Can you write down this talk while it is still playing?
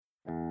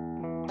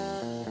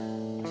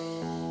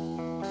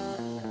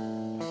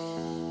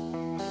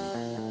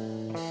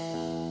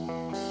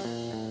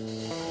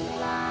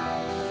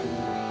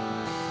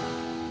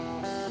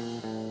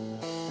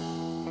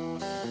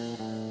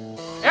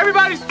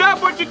Everybody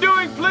stop what you're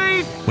doing,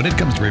 please! When it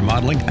comes to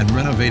remodeling and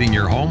renovating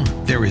your home,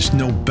 there is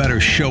no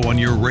better show on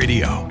your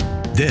radio.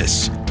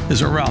 This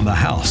is Around the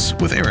House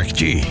with Eric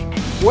G.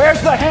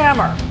 Where's the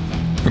hammer?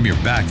 From your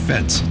back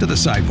fence to the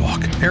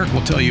sidewalk, Eric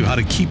will tell you how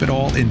to keep it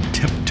all in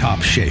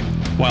tip-top shape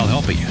while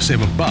helping you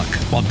save a buck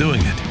while doing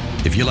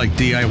it. If you like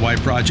DIY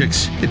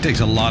projects, it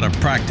takes a lot of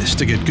practice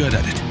to get good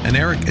at it, and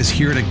Eric is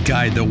here to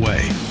guide the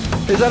way.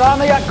 Is it on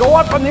the, go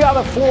up on the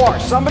other floor.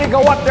 Somebody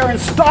go up there and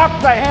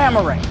stop the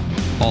hammering.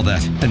 All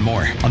that and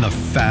more on the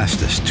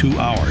fastest 2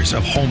 hours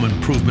of home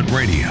improvement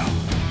radio.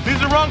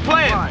 These are the wrong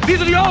plans. These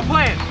are the old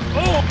plans.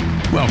 Oh!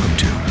 Welcome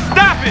to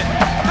Stop it!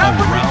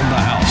 Around the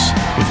House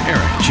with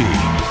Eric G.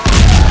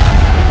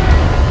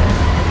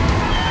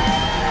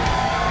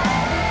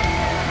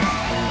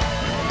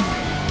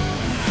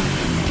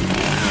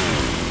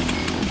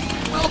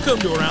 Welcome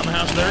to Around the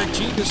House with Eric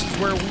G. This is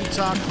where we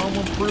talk home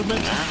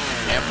improvement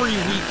every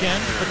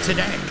weekend, but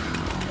today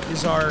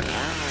is our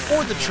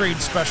For the Trade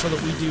special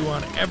that we do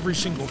on every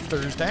single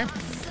Thursday.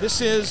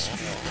 This is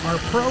our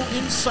Pro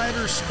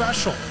Insider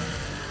special.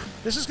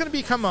 This is going to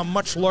become a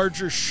much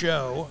larger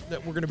show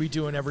that we're going to be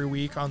doing every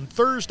week on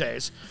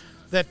Thursdays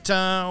that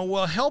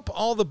will help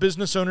all the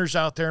business owners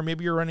out there.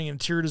 Maybe you're running an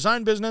interior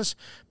design business.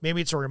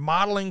 Maybe it's a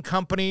remodeling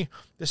company.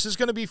 This is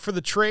going to be for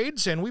the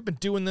trades, and we've been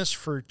doing this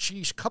for,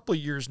 a couple of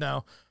years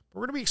now.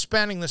 We're going to be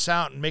expanding this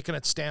out and making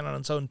it stand on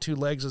its own two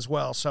legs as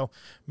well. So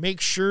make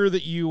sure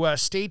that you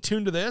stay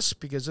tuned to this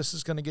because this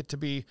is going to get to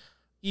be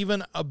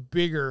even a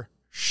bigger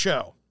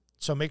show.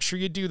 So make sure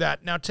you do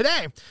that. Now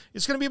today,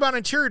 it's going to be about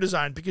interior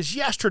design because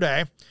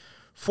yesterday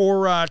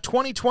for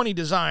 2020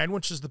 Design,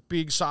 which is the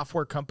big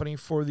software company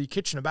for the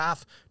kitchen and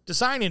bath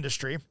design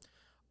industry,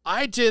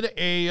 I did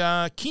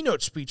a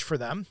keynote speech for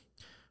them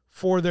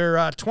for their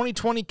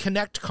 2020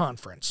 Connect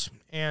conference.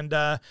 And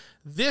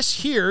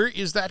this here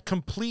is that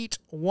complete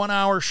 1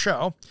 hour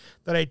show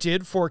that I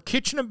did for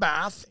kitchen and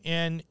bath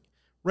and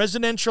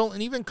residential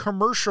and even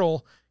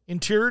commercial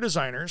interior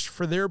designers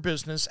for their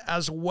business,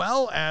 as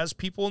well as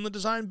people in the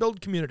design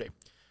build community.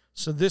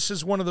 So this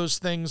is one of those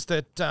things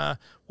that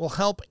will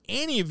help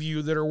any of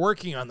you that are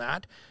working on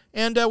that.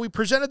 And we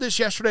presented this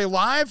yesterday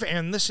live,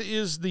 and this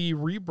is the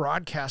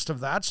rebroadcast of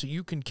that, so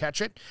you can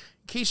catch it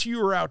in case you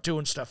were out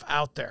doing stuff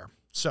out there.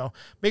 So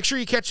make sure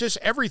you catch this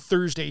every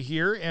Thursday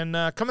here,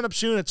 and coming up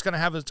soon, it's going to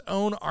have its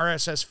own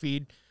RSS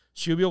feed,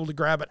 so you'll be able to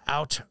grab it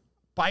out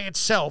by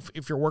itself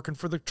if you're working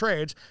for the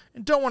trades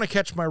and don't want to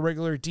catch my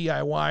regular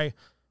DIY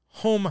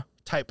home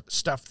type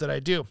stuff that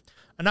I do.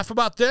 Enough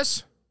about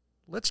this.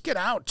 Let's get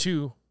out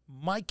to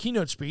my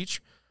keynote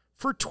speech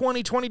for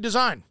 2020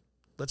 Design.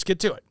 Let's get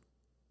to it.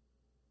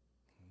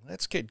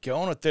 Let's get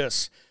going with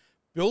this.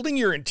 Building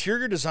your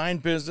interior design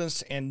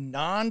business in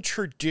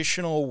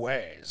non-traditional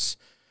ways.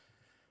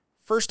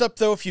 First up,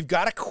 though, if you've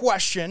got a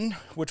question,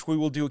 which we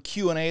will do a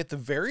Q&A at the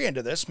very end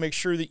of this, make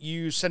sure that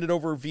you send it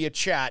over via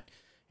chat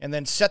and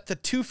then set the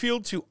to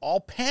field to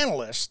all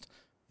panelists.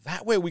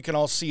 That way we can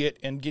all see it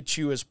and get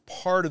you as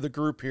part of the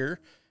group here.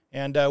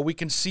 And we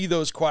can see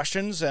those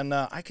questions, and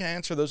I can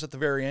answer those at the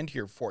very end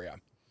here for you.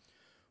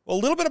 Well,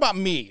 a little bit about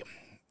me.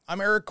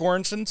 I'm Eric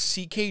Goranson,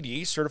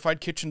 CKD,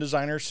 Certified Kitchen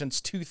Designer since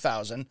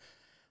 2000.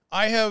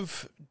 I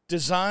have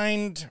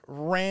designed,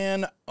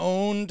 ran,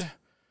 owned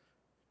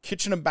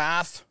kitchen and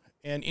bath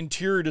and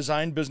interior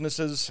design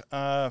businesses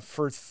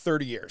for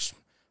 30 years.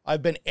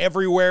 I've been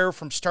everywhere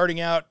from starting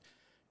out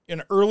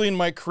early in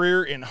my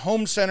career in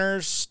home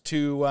centers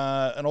to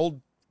an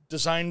old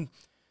design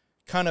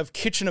kind of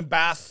kitchen and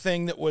bath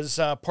thing that was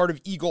part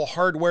of Eagle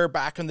Hardware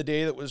back in the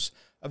day that was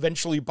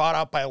eventually bought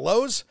out by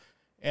Lowe's.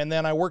 And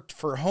then I worked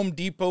for Home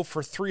Depot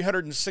for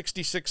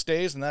 366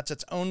 days, and that's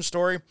its own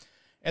story.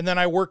 And then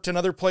I worked in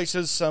other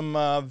places, some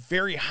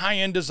very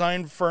high-end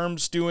design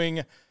firms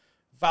doing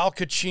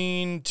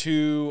Valkachine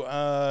to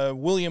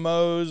William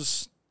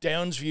O's,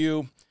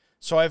 Downsview.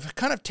 So I've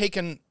kind of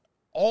taken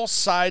all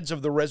sides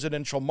of the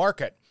residential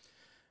market.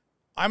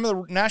 I'm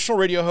the national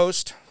radio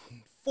host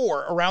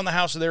for Around the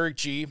House with Eric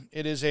G.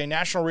 It is a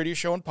national radio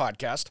show and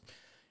podcast.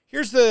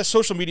 Here's the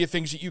social media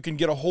things that you can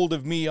get a hold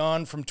of me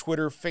on from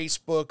Twitter,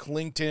 Facebook,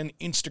 LinkedIn,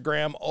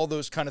 Instagram, all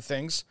those kind of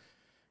things.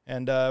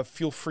 And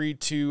feel free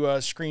to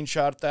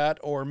screenshot that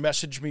or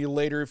message me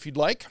later if you'd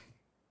like.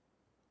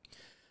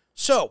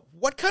 So,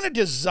 what kind of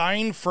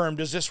design firm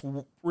does this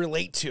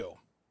relate to?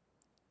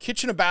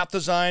 Kitchen and bath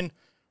design,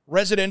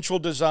 residential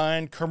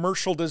design,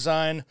 commercial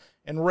design,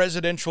 and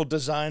residential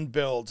design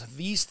build.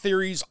 These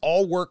theories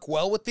all work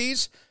well with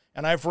these,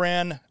 and I've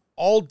ran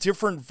all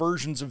different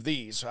versions of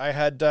these. I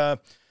had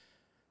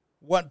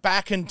went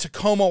back in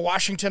Tacoma,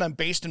 Washington. I'm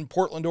based in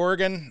Portland,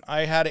 Oregon.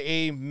 I had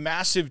a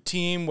massive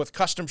team with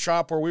Custom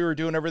Shop where we were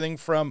doing everything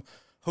from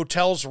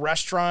hotels,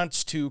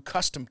 restaurants, to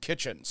custom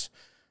kitchens.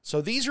 So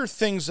these are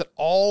things that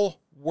all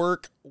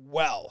work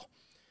well.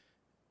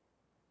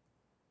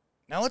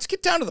 Now let's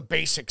get down to the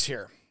basics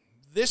here.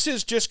 This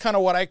is just kind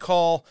of what I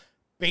call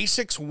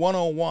Basics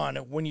 101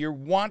 when you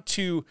want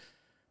to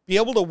be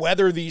able to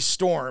weather these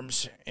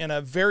storms in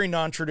a very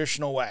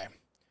non-traditional way.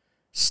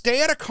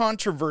 Stay out of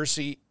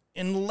controversy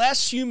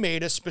unless you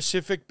made a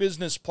specific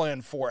business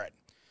plan for it.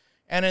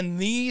 And in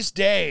these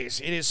days,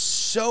 it is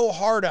so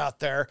hard out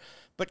there,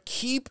 but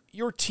keep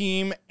your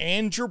team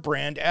and your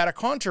brand out of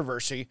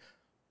controversy.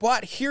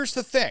 But here's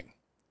the thing.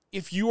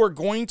 If you are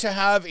going to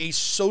have a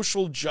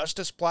social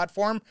justice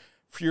platform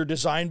for your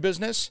design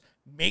business,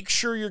 make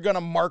sure you're going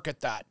to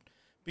market that.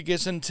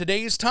 Because in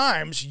today's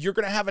times, you're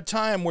going to have a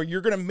time where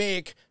you're going to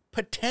make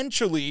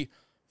potentially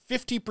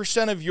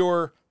 50% of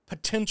your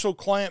potential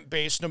client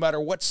base, no matter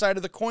what side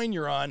of the coin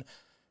you're on,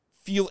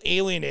 feel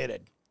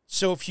alienated.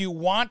 So if you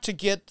want to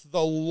get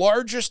the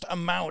largest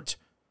amount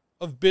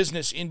of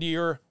business into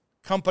your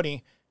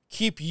company,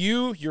 keep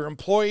you, your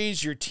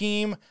employees, your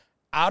team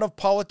out of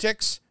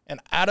politics and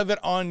out of it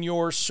on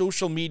your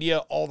social media,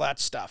 all that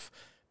stuff,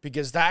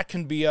 because that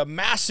can be a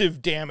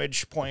massive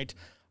damage point.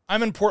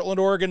 I'm in Portland,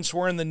 Oregon, so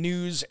we're in the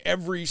news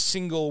every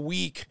single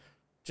week,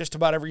 just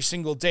about every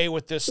single day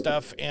with this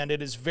stuff, and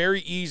it is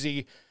very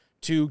easy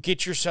to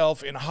get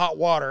yourself in hot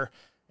water,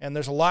 and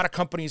there's a lot of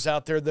companies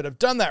out there that have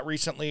done that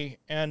recently,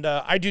 and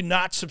I do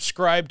not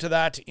subscribe to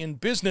that in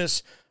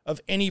business of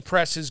any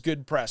press is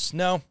good press.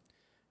 No,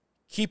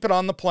 keep it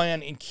on the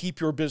plan and keep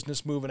your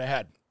business moving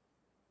ahead.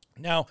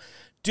 Now,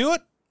 do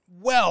it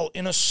well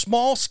in a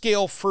small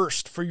scale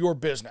first for your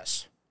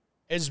business,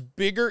 as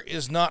bigger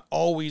is not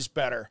always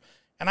better.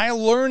 And I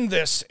learned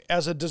this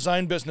as a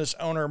design business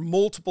owner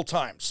multiple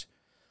times.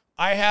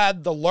 I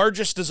had the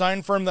largest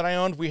design firm that I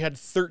owned. We had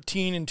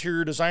 13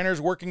 interior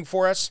designers working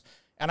for us,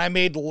 and I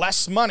made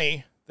less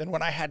money than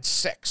when I had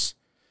 6.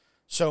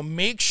 So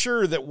make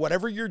sure that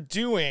whatever you're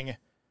doing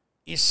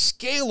is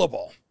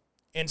scalable.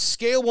 And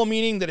scalable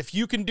meaning that if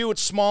you can do it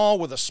small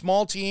with a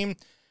small team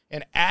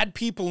and add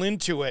people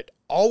into it,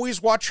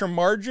 always watch your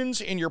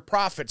margins and your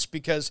profits,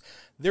 because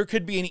there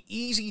could be an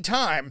easy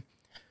time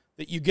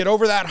that you get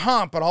over that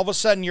hump and all of a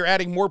sudden you're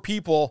adding more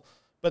people,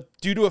 but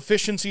due to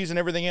efficiencies and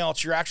everything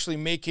else, you're actually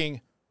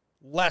making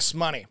less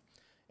money.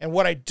 And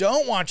what I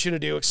don't want you to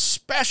do,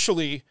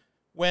 especially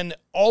when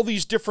all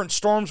these different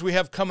storms we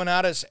have coming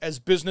at us as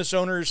business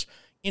owners,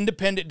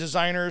 independent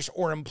designers,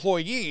 or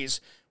employees,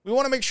 we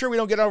want to make sure we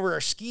don't get over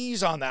our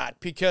skis on that,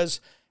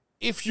 because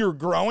if you're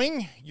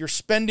growing, you're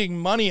spending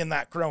money in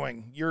that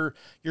growing. You're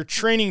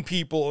training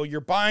people,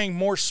 you're buying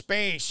more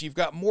space, you've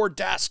got more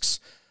desks.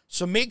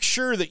 So make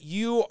sure that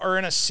you are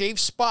in a safe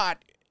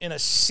spot, in a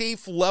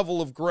safe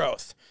level of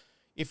growth.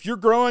 If you're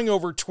growing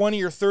over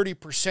 20 or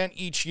 30%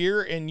 each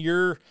year and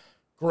you're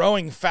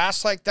growing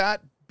fast like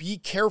that, be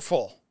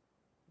careful.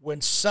 When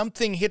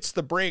something hits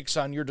the brakes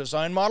on your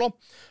design model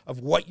of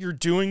what you're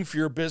doing for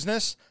your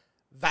business,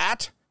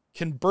 that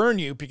can burn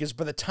you, because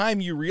by the time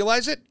you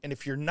realize it, and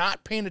if you're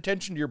not paying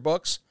attention to your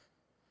books,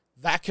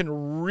 that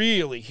can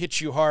really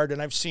hit you hard.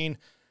 And I've seen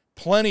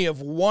plenty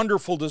of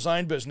wonderful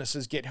design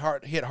businesses get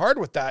hit hard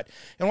with that.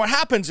 And what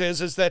happens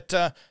is that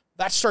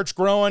that starts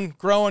growing.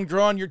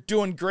 You're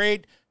doing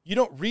great. You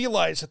don't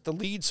realize that the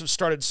leads have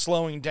started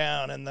slowing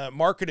down and the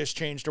market has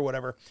changed or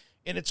whatever,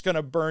 and it's going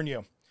to burn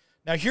you.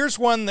 Now, here's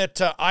one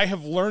that I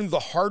have learned the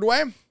hard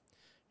way,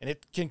 and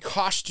it can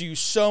cost you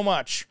so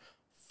much.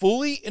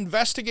 Fully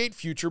investigate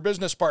future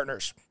business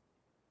partners.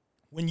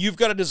 When you've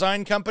got a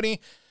design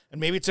company,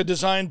 and maybe it's a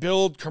design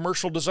build,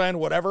 commercial design,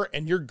 whatever,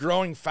 and you're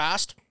growing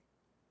fast,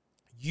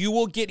 you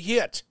will get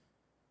hit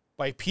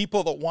by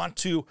people that want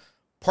to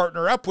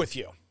partner up with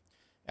you.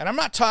 And I'm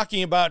not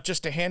talking about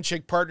just a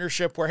handshake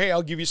partnership where, hey,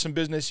 I'll give you some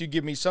business, you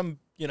give me some,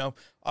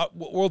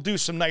 we'll do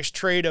some nice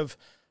trade of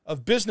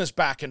business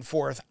back and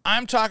forth.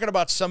 I'm talking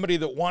about somebody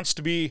that wants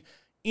to be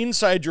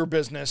inside your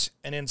business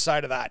and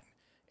inside of that.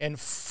 And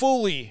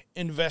fully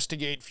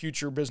investigate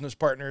future business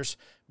partners.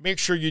 Make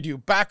sure you do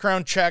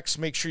background checks.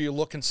 Make sure you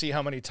look and see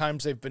how many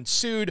times they've been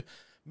sued.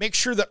 Make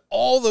sure that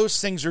all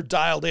those things are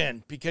dialed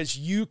in, because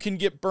you can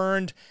get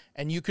burned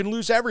and you can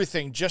lose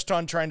everything just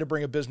on trying to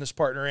bring a business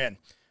partner in.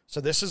 So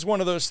this is one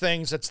of those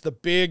things that's the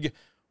big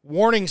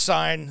warning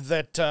sign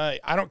that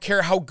I don't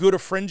care how good a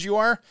friend you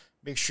are,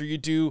 make sure you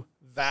do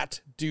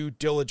that due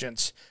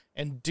diligence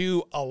and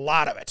do a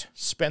lot of it.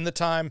 Spend the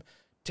time,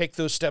 take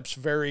those steps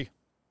very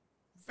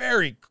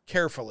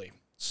carefully.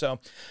 So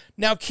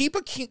now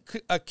keeping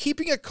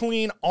a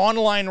clean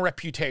online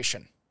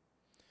reputation.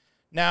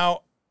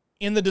 Now,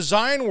 in the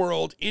design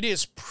world, it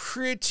is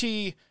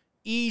pretty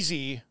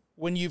easy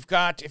when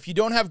if you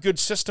don't have good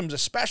systems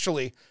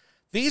especially,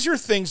 these are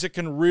things that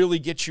can really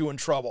get you in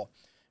trouble.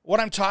 What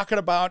I'm talking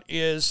about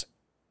is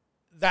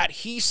that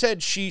he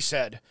said, she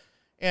said.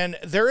 And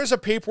there is a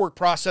paperwork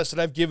process that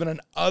I've given in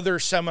other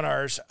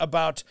seminars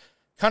about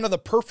kind of the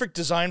perfect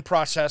design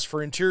process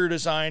for interior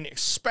design,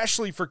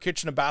 especially for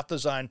kitchen and bath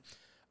design,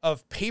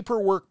 of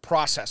paperwork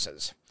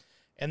processes.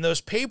 And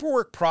those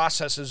paperwork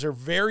processes are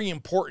very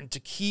important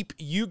to keep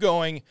you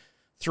going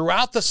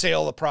throughout the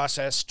sale of the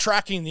process,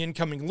 tracking the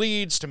incoming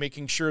leads to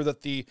making sure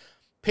that the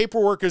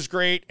paperwork is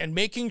great, and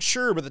making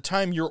sure by the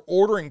time you're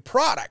ordering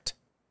product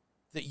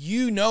that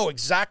you know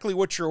exactly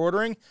what you're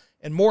ordering,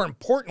 and more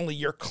importantly,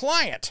 your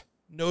client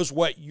knows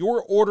what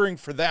you're ordering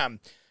for them,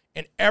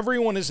 and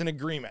everyone is in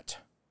agreement.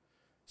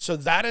 So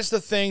that is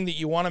the thing that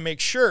you want to make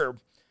sure.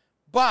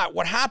 But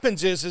what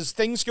happens is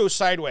things go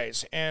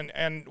sideways, and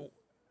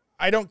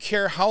I don't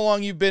care how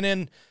long you've been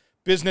in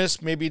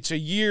business, maybe it's a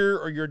year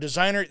or you're a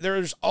designer,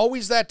 there's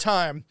always that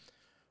time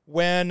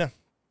when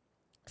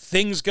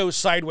things go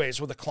sideways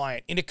with a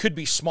client, and it could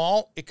be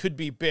small, it could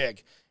be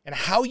big. And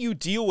how you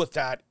deal with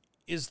that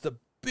is the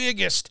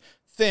biggest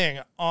thing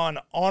on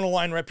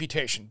online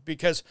reputation,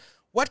 because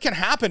what can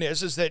happen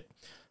is that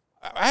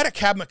I had a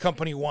cabinet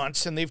company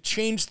once, and they've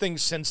changed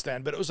things since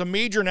then, but it was a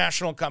major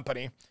national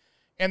company,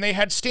 and they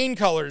had stain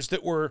colors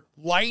that were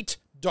light,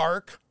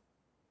 dark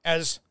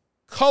as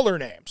color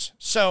names.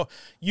 So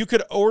you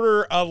could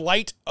order a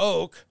light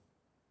oak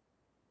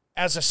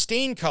as a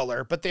stain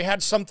color, but they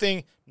had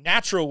something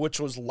natural,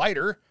 which was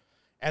lighter,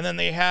 and then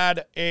they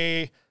had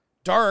a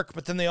dark,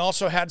 but then they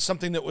also had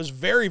something that was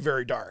very,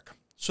 very dark.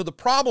 So the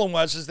problem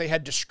was they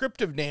had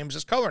descriptive names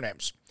as color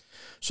names.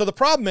 So the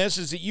problem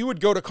is that you would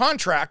go to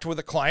contract with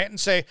a client and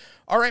say,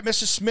 all right,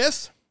 Mrs.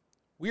 Smith,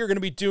 we are going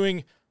to be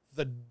doing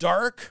the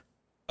dark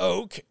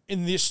oak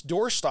in this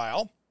door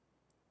style,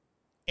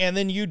 and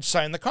then you'd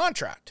sign the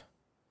contract.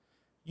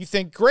 You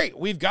think, great,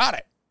 we've got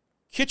it.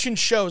 Kitchen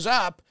shows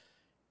up.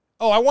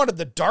 Oh, I wanted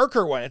the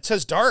darker one. It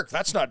says dark.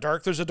 That's not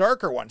dark. There's a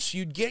darker one. So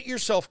you'd get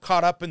yourself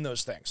caught up in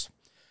those things.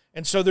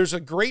 And so there's a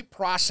great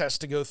process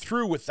to go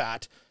through with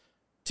that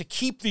to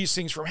keep these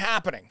things from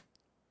happening.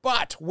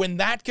 But when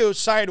that goes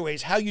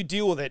sideways, how you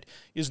deal with it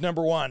is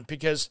number one,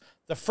 because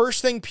the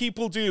first thing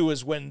people do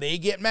is when they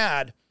get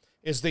mad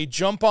is they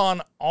jump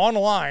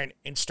online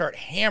and start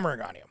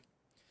hammering on you.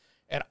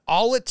 And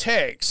all it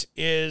takes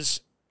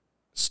is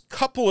a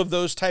couple of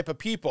those type of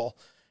people.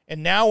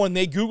 And now when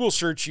they Google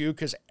search you,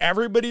 because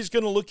everybody's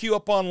going to look you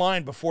up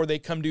online before they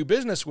come do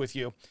business with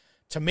you,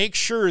 to make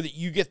sure that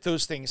you get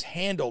those things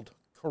handled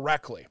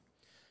correctly.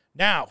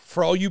 Now,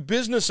 for all you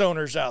business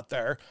owners out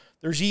there,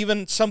 there's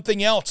even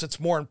something else that's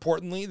more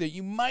importantly that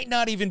you might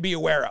not even be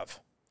aware of,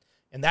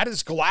 and that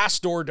is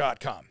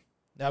Glassdoor.com.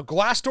 Now,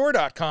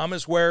 Glassdoor.com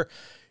is where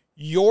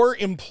your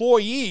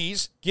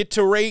employees get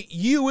to rate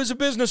you as a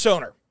business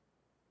owner.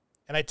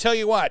 And I tell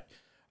you what,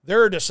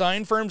 there are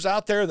design firms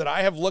out there that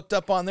I have looked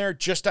up on there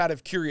just out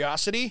of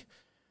curiosity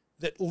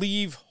that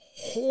leave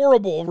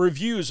horrible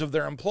reviews of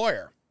their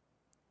employer.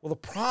 Well, the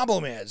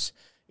problem is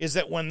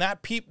that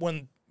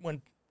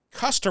when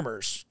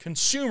customers,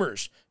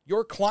 consumers,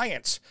 your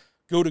clients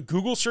go to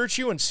Google search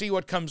you and see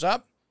what comes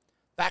up,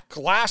 that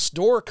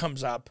Glassdoor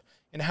comes up,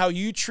 and how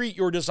you treat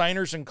your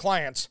designers and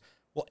clients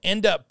will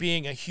end up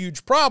being a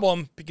huge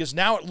problem, because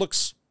now it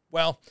looks,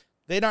 well,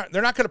 they're not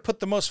going to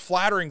put the most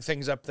flattering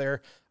things up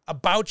there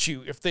about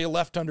you if they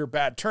left under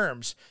bad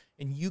terms,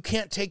 and you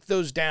can't take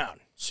those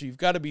down. So you've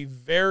got to be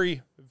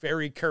very,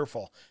 very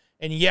careful.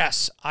 And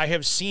yes, I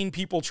have seen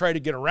people try to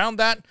get around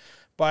that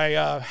by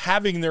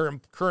having their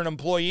current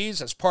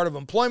employees as part of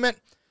employment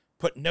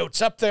put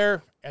notes up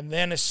there, and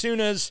then as soon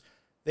as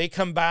they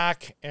come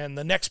back and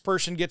the next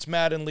person gets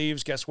mad and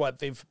leaves, guess what?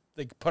 They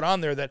put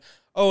on there that,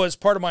 oh, as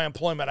part of my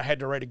employment, I had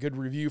to write a good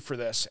review for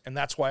this, and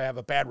that's why I have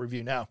a bad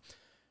review now.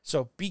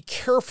 So be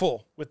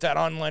careful with that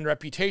online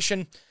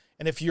reputation.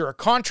 And if you're a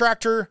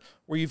contractor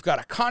where you've got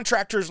a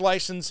contractor's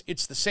license,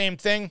 it's the same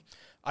thing.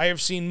 I have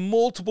seen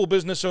multiple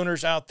business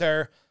owners out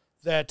there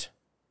that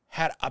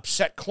had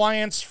upset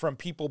clients from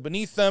people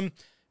beneath them,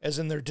 as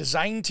in their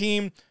design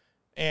team,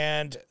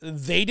 and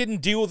they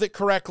didn't deal with it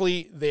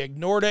correctly. They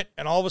ignored it,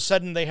 and all of a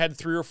sudden they had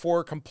 3 or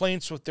 4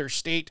 complaints with their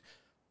state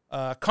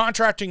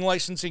contracting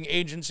licensing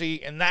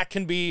agency, and that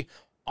can be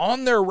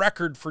on their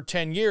record for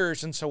 10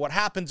 years. And so what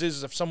happens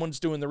is if someone's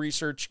doing the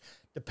research,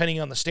 depending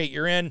on the state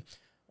you're in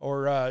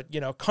or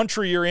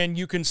country you're in,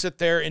 you can sit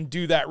there and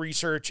do that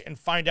research and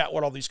find out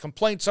what all these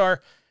complaints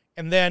are,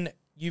 and then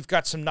you've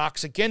got some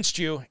knocks against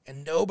you,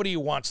 and nobody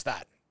wants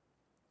that.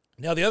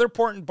 Now, the other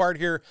important part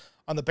here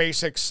on the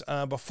basics,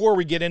 before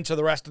we get into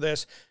the rest of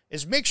this,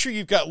 is make sure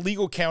you've got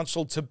legal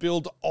counsel to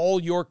build all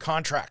your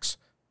contracts.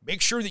 Make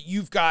sure that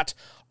you've got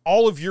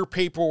all of your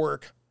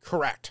paperwork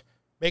correct.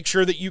 Make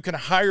sure that you can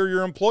hire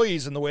your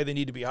employees in the way they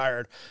need to be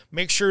hired.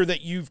 Make sure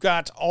that you've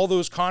got all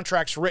those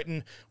contracts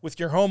written with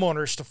your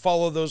homeowners to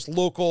follow those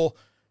local,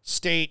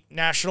 state,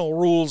 national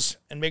rules,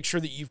 and make sure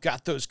that you've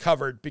got those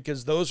covered,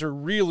 because those are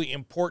really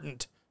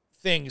important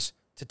things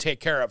to take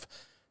care of.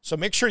 So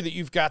make sure that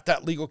you've got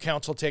that legal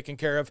counsel taken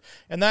care of.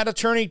 And that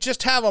attorney,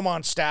 just have them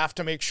on staff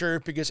to make sure,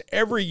 because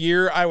every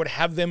year I would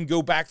have them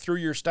go back through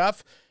your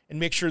stuff and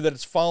make sure that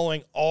it's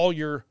following all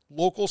your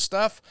local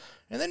stuff.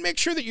 And then make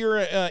sure that you're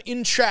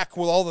in check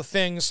with all the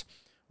things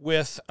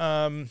with,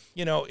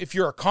 if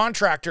you're a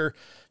contractor,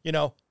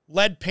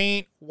 lead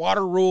paint,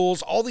 water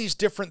rules, all these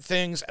different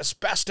things,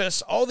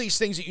 asbestos, all these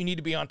things that you need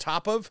to be on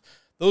top of.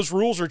 Those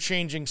rules are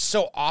changing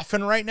so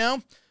often right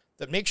now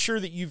that make sure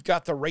that you've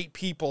got the right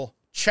people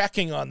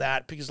checking on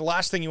that, because the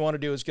last thing you want to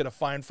do is get a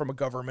fine from a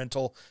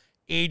governmental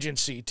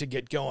agency to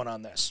get going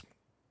on this.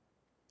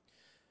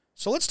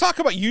 So let's talk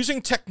about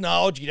using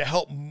technology to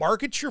help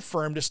market your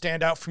firm to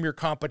stand out from your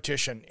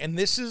competition. And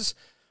this is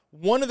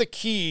one of the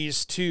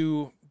keys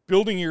to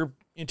building your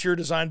interior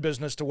design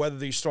business to weather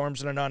these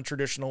storms in a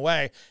non-traditional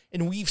way.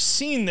 And we've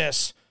seen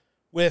this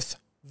with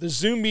the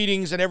Zoom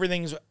meetings and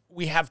everything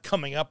we have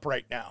coming up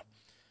right now.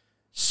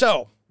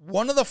 So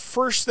one of the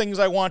first things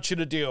I want you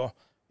to do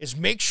is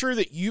make sure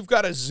that you've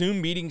got a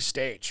Zoom meeting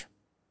stage.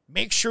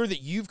 Make sure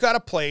that you've got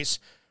a place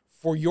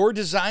for your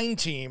design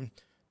team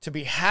to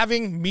be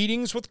having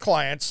meetings with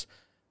clients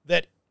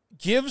that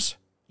gives,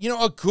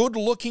 a good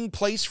looking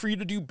place for you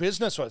to do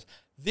business with.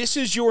 This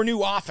is your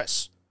new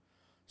office.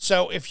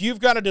 So if you've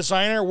got a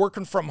designer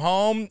working from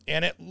home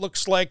and it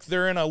looks like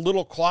they're in a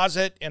little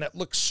closet and it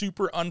looks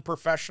super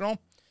unprofessional,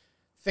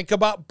 think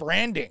about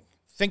branding.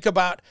 Think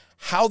about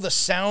how the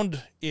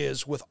sound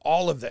is with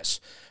all of this.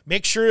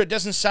 Make sure it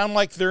doesn't sound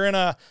like they're in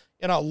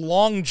a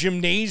long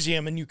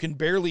gymnasium and you can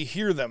barely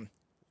hear them.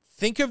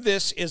 Think of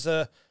this as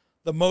the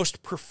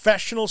most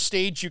professional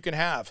stage you can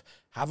have.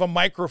 Have a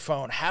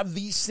microphone. Have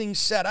these things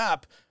set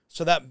up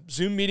so that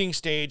Zoom meeting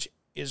stage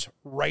is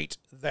right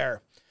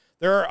there.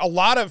 There are a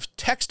lot of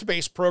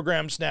text-based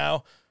programs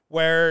now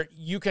where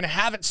you can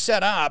have it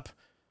set up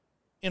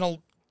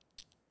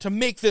to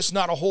make this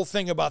not a whole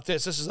thing about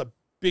this. This is a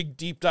big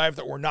deep dive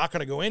that we're not going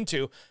to go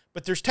into,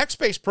 but there's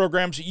text-based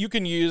programs that you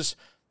can use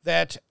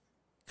that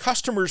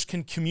customers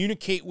can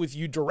communicate with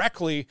you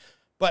directly,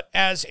 but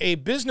as a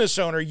business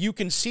owner, you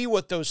can see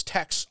what those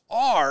texts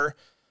are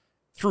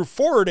through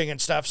forwarding and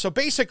stuff. So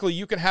basically,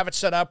 you can have it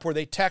set up where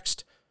they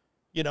text,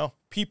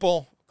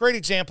 people. Great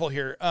example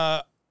here.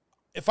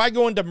 If I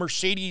go into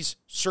Mercedes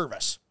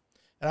service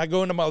and I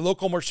go into my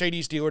local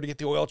Mercedes dealer to get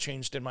the oil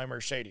changed in my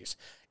Mercedes,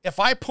 if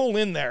I pull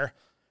in there,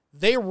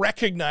 they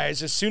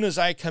recognize as soon as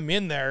I come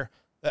in there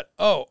that,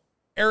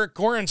 Eric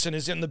Goranson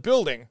is in the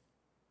building.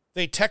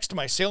 They text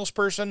my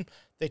salesperson.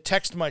 They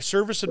text my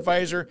service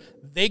advisor.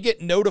 They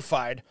get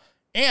notified.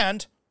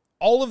 And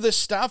all of this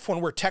stuff,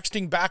 when we're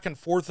texting back and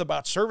forth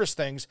about service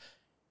things,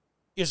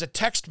 is a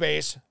text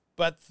base,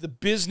 but the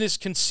business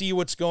can see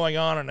what's going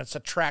on, and it's a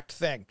tracked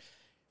thing.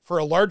 For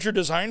a larger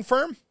design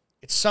firm,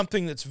 it's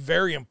something that's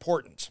very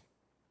important.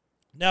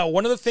 Now,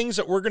 one of the things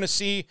that we're going to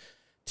see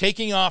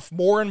taking off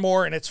more and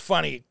more, and it's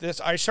funny,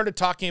 I started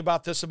talking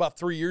about this about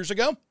 3 years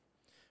ago,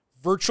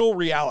 virtual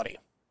reality.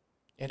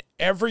 And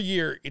every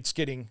year it's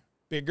getting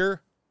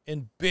bigger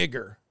and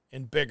bigger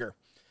and bigger.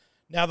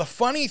 Now, the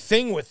funny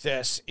thing with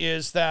this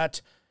is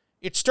that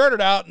it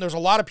started out, and there's a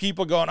lot of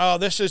people going,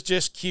 this is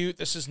just cute.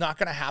 This is not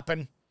going to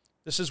happen.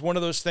 This is one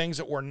of those things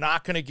that we're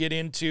not going to get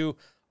into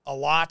a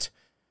lot.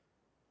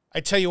 I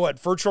tell you what,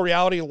 virtual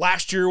reality,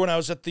 last year when I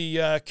was at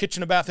the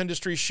Kitchen and Bath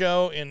Industry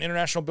Show and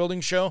International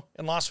Building Show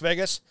in Las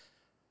Vegas,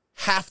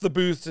 half the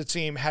booths, it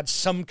seemed, had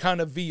some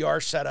kind of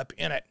VR setup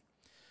in it.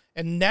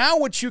 And now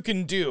what you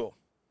can do,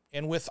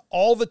 and with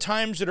all the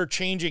times that are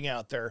changing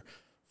out there,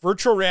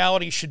 virtual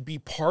reality should be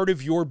part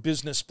of your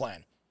business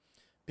plan.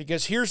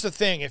 Because here's the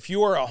thing, if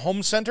you are a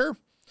home center,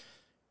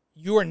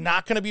 you are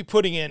not going to be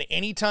putting in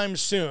anytime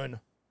soon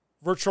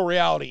virtual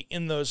reality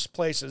in those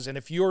places. And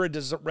if you're a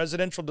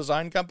residential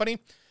design company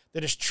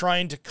that is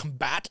trying to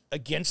combat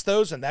against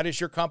those, and that is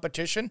your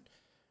competition,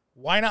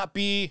 why not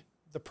be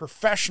the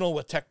professional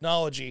with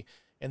technology?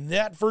 And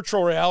that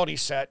virtual reality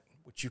set,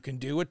 which you can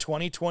do with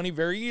 2020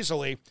 very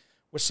easily,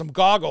 with some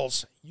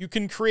goggles, you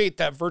can create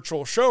that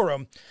virtual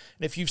showroom.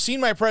 And if you've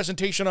seen my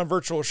presentation on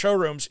virtual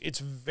showrooms, it's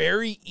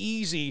very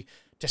easy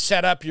to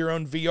set up your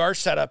own VR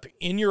setup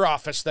in your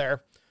office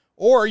there.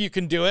 Or you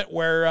can do it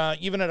where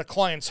even at a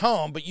client's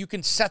home, but you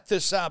can set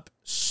this up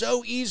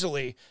so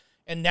easily.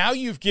 And now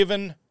you've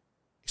given,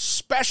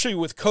 especially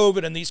with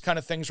COVID and these kind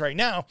of things right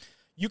now,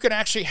 you can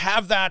actually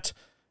have that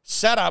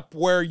set up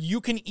where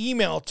you can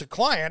email to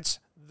clients.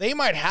 They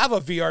might have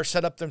a VR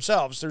setup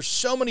themselves. There's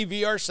so many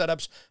VR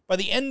setups. By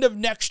the end of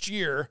next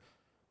year,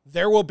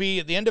 there will be,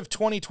 at the end of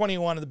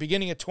 2021 and the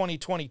beginning of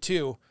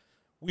 2022,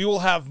 we will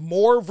have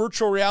more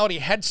virtual reality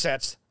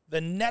headsets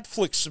than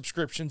Netflix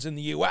subscriptions in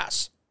the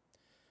US.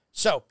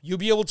 So you'll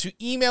be able to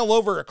email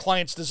over a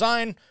client's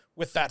design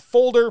with that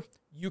folder.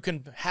 You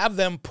can have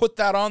them put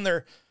that on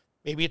their,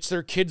 maybe it's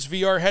their kid's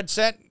VR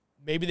headset.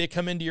 Maybe they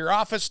come into your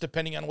office,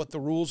 depending on what the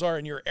rules are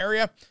in your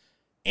area,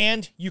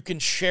 and you can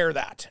share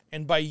that.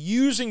 And by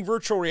using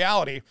virtual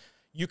reality,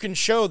 you can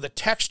show the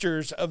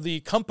textures of the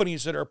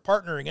companies that are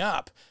partnering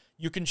up.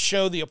 You can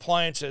show the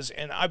appliances.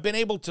 And I've been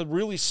able to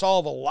really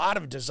solve a lot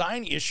of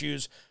design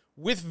issues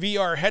with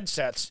VR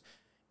headsets.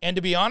 And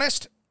to be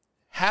honest,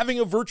 having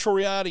a virtual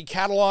reality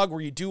catalog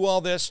where you do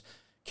all this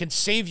can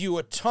save you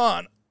a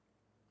ton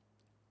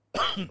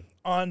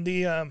on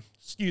the,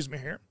 excuse me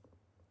here.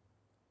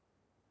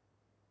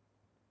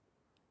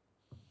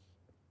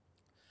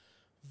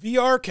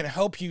 VR can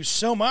help you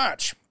so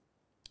much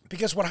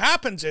because what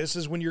happens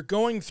is when you're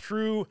going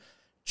through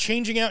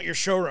changing out your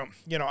showroom,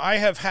 I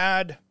have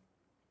had,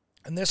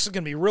 and this is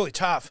going to be really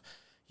tough,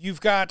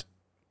 you've got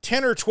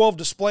 10 or 12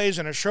 displays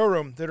in a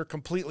showroom that are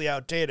completely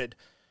outdated.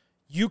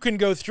 You can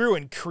go through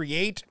and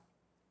create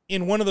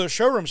in one of those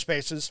showroom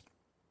spaces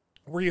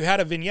where you had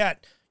a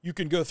vignette, you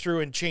can go through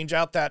and change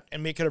out that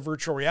and make it a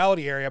virtual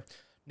reality area.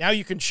 Now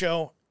you can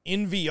show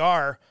in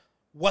VR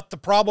what the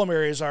problem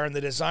areas are in the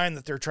design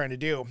that they're trying to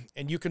do,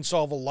 and you can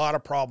solve a lot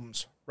of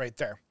problems right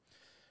there.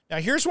 Now,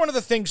 here's one of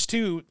the things,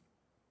 too,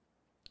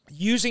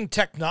 using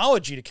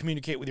technology to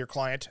communicate with your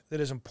client that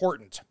is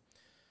important.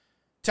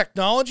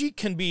 Technology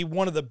can be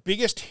one of the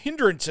biggest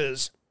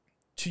hindrances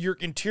to your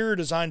interior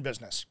design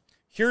business.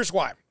 Here's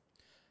why.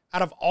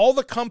 Out of all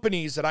the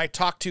companies that I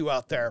talk to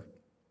out there,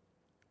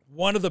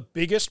 one of the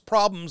biggest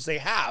problems they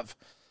have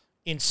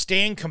in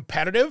staying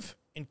competitive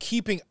and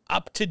keeping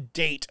up to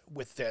date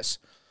with this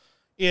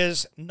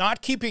is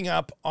not keeping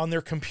up on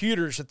their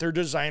computers that their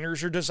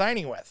designers are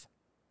designing with.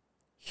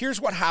 Here's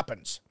what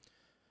happens.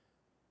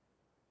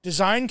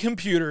 Design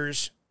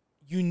computers,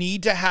 you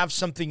need to have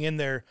something in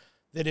there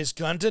that is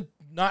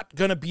not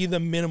going to be the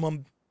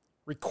minimum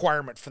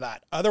requirement for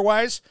that.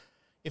 Otherwise,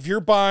 if you're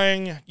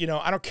buying,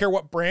 I don't care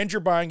what brand you're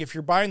buying, if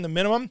you're buying the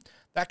minimum,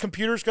 that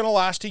computer is going to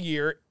last a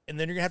year, and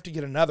then you're going to have to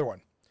get another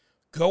one.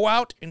 Go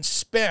out and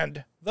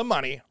spend the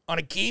money on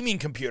a gaming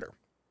computer.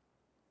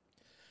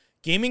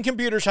 Gaming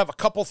computers have a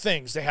couple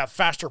things. They have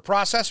faster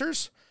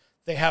processors,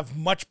 they have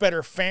much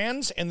better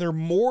fans, and they're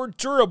more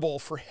durable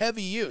for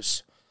heavy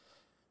use.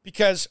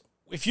 Because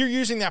if you're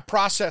using that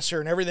processor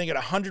and everything at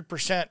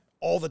 100%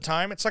 all the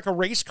time, it's like a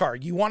race car.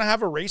 You want to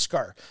have a race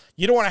car.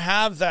 You don't want to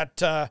have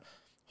that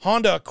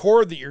Honda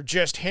Accord that you're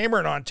just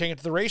hammering on, taking it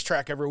to the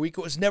racetrack every week.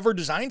 It was never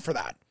designed for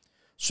that.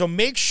 So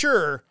make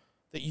sure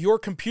that your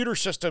computer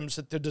systems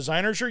that the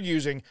designers are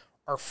using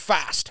are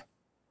fast,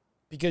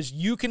 because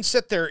you can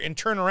sit there and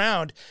turn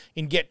around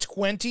and get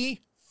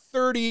 20,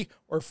 30,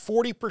 or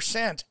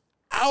 40%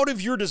 out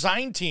of your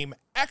design team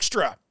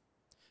extra,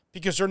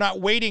 because they're not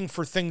waiting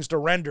for things to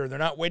render. They're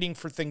not waiting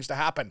for things to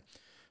happen.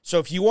 So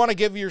if you want to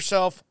give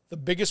yourself the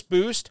biggest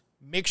boost,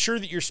 make sure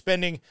that you're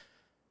spending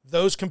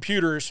those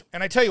computers.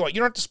 And I tell you what, you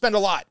don't have to spend a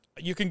lot.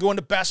 You can go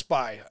into Best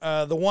Buy.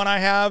 The one I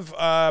have,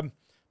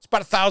 it's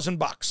about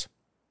 $1,000.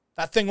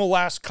 That thing will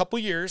last a couple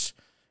years.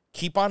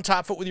 Keep on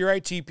top of it with your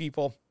IT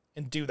people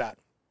and do that.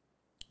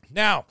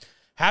 Now,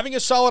 having a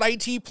solid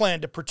IT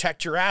plan to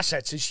protect your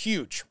assets is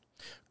huge.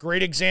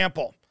 Great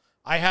example.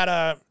 I had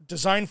a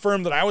design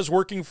firm that I was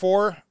working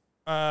for.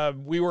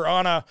 We were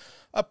on a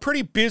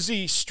pretty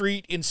busy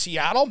street in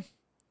Seattle.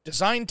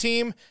 Design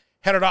team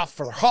headed off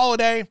for their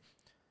holiday.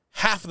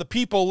 Half of the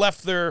people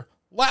left their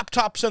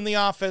laptops in the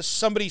office.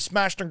 Somebody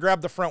smashed and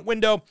grabbed the front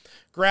window,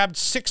 grabbed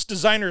 6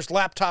 designers'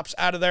 laptops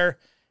out of there,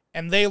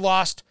 and they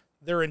lost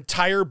their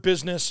entire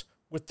business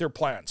with their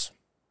plans.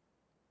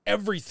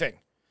 Everything.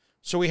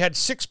 So we had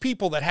 6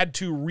 people that had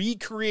to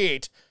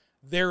recreate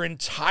their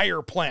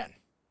entire plan.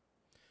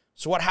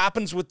 So what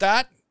happens with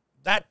that?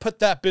 That put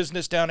that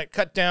business down. It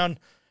cut down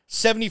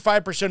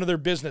 75% of their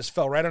business,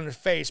 fell right on their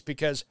face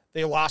because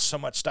they lost so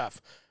much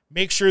stuff.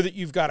 Make sure that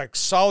you've got a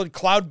solid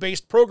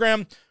cloud-based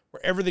program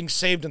where everything's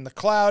saved in the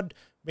cloud.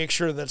 Make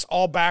sure that it's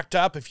all backed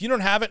up. If you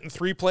don't have it in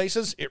 3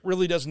 places, it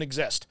really doesn't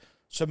exist.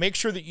 So make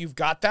sure that you've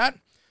got that.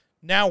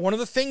 Now, one of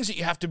the things that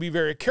you have to be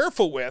very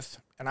careful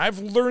with, and I've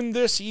learned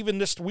this even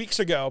just weeks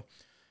ago,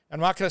 I'm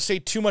not going to say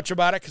too much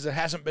about it because it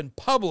hasn't been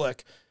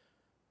public,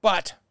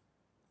 but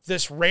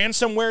this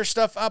ransomware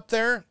stuff up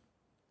there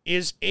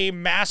is a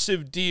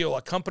massive deal.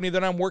 A company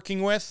that I'm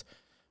working with,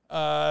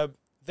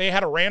 they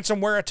had a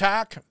ransomware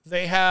attack.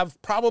 They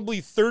have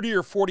probably 30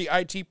 or 40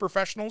 IT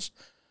professionals.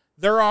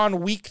 They're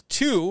on week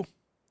 2.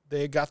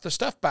 They got the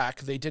stuff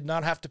back. They did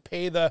not have to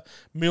pay the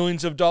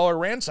millions of dollar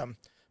ransom,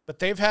 but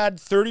they've had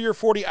 30 or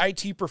 40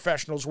 IT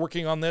professionals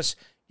working on this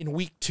in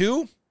week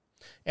 2,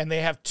 and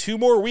they have 2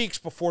 more weeks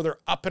before they're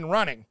up and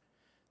running.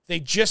 They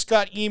just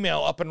got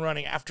email up and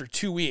running after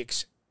 2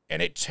 weeks,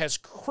 and it has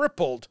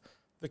crippled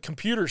the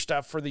computer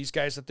stuff for these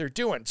guys that they're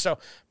doing. So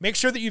make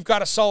sure that you've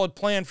got a solid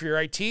plan for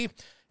your IT.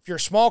 If you're a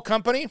small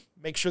company,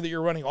 make sure that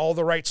you're running all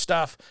the right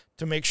stuff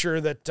to make sure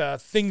that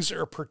things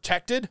are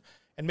protected,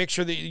 and make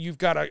sure that you've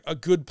got a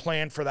good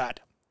plan for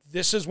that.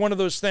 This is one of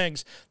those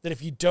things that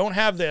if you don't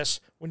have this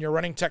when you're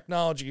running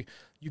technology,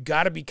 you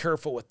got to be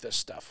careful with this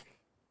stuff.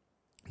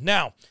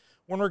 Now,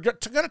 when we're going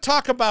to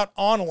talk about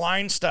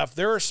online stuff,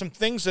 there are some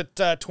things that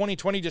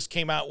 2020 just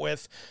came out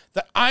with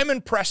that I'm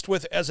impressed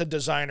with as a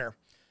designer,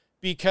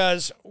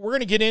 because we're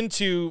going to get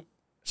into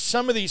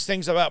some of these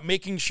things about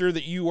making sure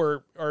that you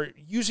are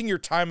using your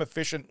time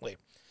efficiently.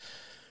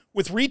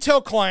 With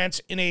retail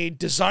clients in a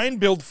design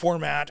build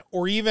format,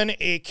 or even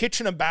a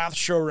kitchen and bath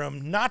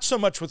showroom, not so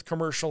much with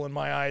commercial in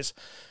my eyes,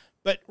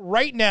 but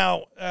right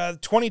now,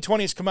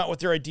 2020 has come out with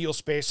their ideal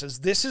spaces.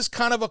 This is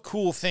kind of a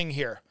cool thing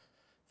here.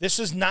 This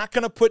is not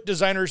going to put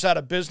designers out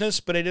of business,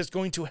 but it is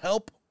going to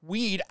help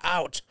weed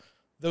out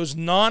those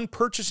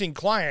non-purchasing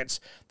clients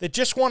that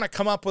just want to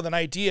come up with an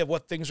idea of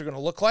what things are going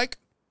to look like.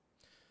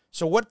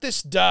 So what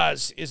this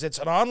does is it's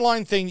an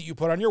online thing that you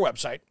put on your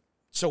website.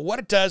 So what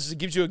it does is it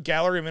gives you a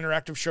gallery of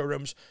interactive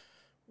showrooms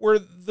where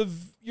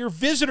your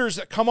visitors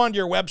that come onto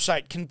your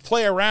website can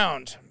play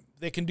around.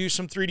 They can do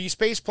some 3D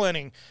space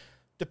planning.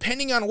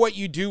 Depending on what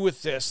you do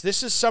with this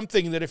is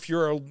something that if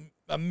you're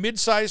a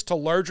mid-sized to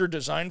larger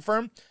design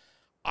firm,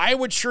 I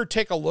would sure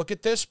take a look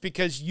at this,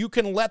 because you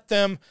can let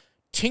them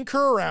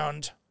tinker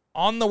around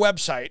on the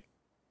website.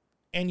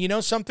 And you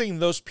know something?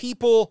 Those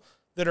people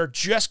that are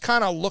just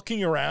kind of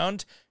looking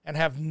around and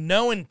have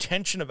no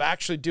intention of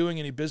actually doing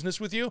any business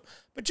with you,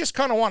 but just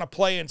kind of want to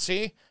play and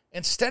see,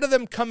 instead of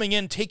them coming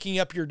in, taking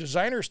up your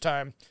designer's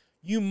time,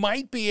 you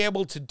might be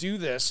able to do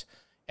this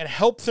and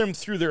help them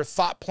through their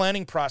thought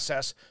planning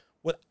process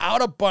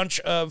without a bunch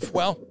of,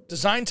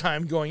 design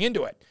time going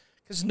into it.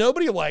 Because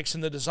nobody likes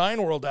in the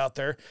design world out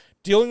there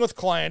dealing with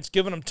clients,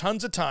 giving them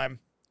tons of time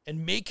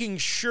and making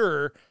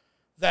sure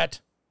that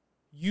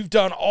you've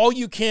done all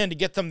you can to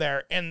get them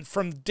there. And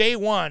from day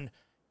one,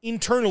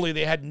 internally,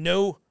 they had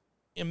no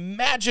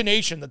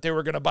imagination that they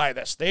were going to buy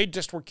this. They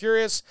just were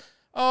curious.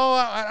 Oh,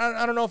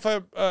 I don't know if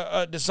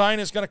a design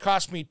is going to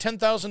cost me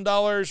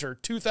 $10,000 or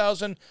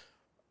 $2,000.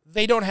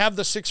 They don't have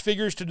the six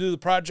figures to do the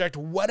project,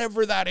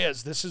 whatever that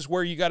is. This is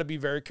where you got to be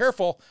very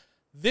careful.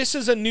 This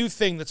is a new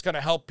thing that's going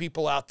to help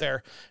people out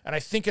there. And I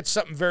think it's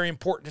something very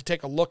important to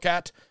take a look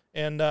at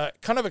and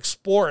kind of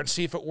explore and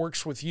see if it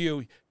works with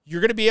you.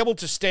 You're going to be able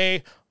to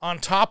stay on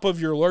top of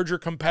your larger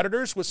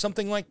competitors with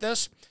something like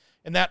this.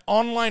 And that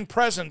online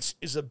presence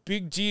is a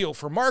big deal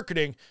for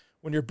marketing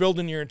when you're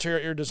building your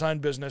interior design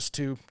business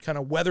to kind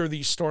of weather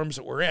these storms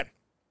that we're in.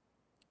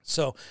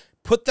 So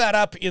put that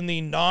up in the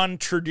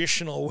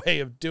non-traditional way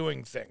of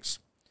doing things.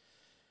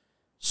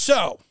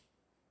 So,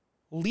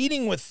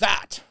 leading with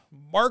that,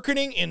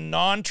 marketing in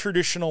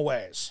non-traditional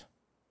ways.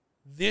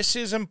 This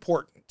is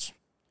important.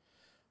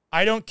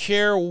 I don't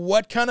care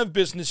what kind of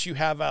business you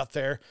have out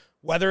there,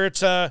 whether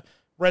it's a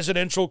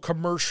residential,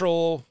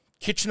 commercial,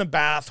 kitchen and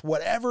bath,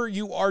 whatever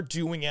you are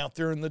doing out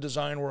there in the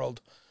design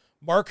world,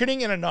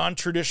 marketing in a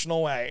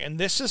non-traditional way. And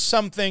this is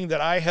something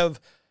that I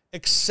have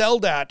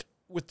excelled at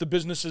with the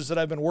businesses that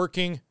I've been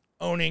working,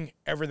 owning,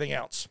 everything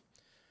else.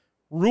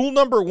 Rule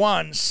number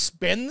one,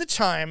 spend the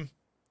time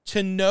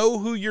to know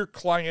who your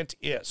client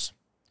is.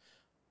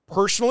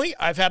 Personally,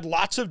 I've had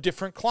lots of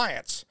different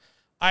clients.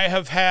 I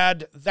have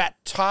had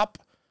that top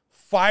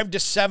 5 to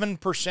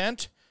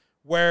 7%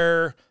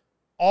 where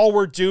all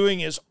we're doing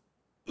is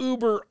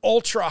uber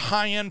ultra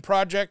high-end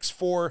projects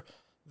for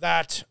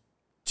that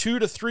 $2 to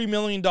 $3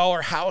 million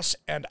house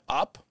and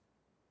up.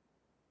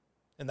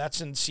 And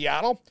that's in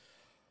Seattle.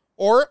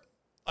 Or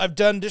I've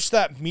done just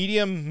that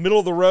medium, middle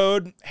of the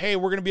road. Hey,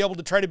 we're going to be able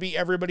to try to be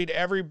everybody to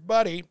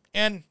everybody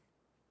and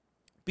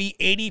be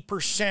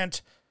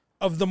 80%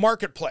 of the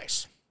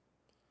marketplace.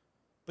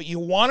 But you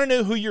want to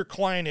know who your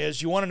client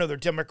is. You want to know their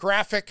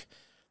demographic.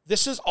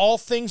 This is all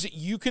things that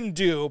you can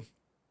do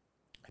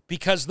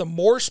because the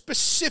more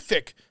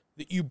specific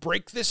that you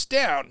break this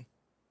down,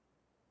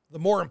 the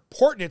more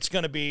important it's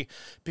going to be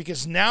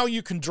because now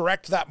you can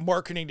direct that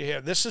marketing to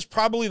him. This is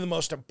probably the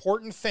most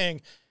important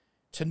thing,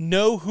 to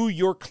know who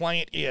your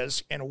client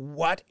is and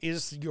what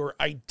is your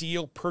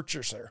ideal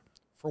purchaser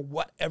for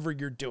whatever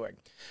you're doing.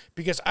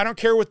 Because I don't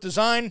care with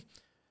design,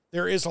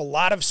 there is a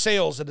lot of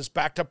sales that is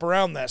backed up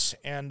around this.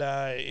 And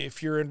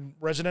if you're in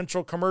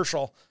residential,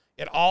 commercial,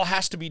 it all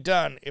has to be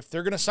done. If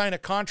they're going to sign a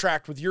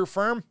contract with your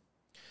firm,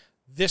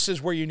 this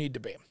is where you need to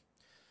be.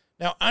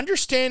 Now,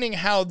 understanding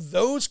how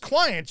those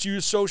clients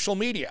use social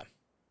media.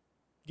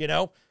 You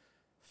know,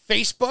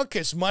 Facebook,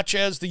 as much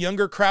as the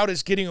younger crowd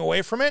is getting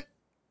away from it,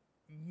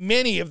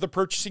 many of the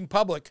purchasing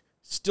public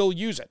still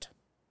use it.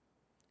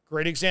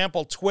 Great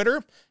example,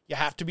 Twitter, you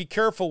have to be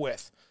careful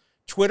with.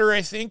 Twitter,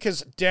 I think,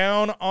 is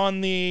down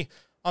on the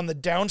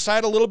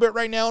downside a little bit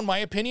right now, in my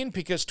opinion,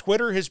 because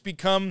Twitter has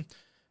become,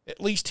 at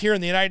least here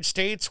in the United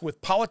States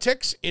with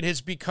politics, it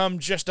has become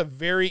just a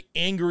very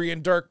angry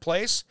and dark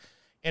place,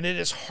 and it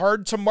is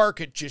hard to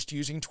market just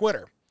using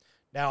Twitter.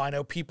 Now, I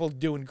know people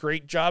doing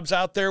great jobs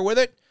out there with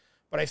it,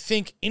 but I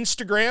think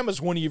Instagram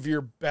is one of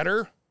your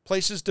better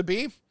places to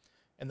be,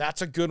 and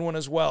that's a good one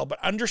as well.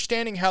 But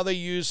understanding how they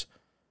use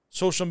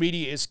social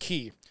media is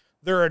key.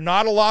 There are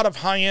not a lot of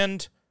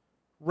high-end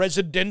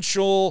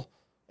residential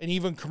and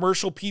even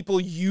commercial people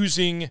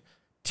using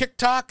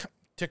TikTok.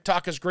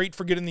 TikTok is great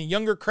for getting the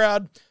younger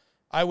crowd.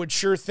 I would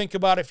sure think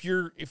about if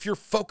you're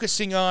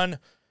focusing on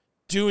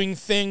doing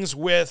things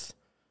with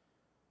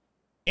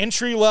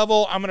entry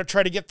level, I'm going to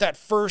try to get that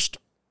first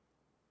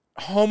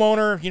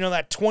homeowner,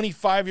 that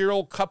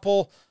 25-year-old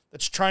couple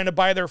that's trying to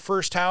buy their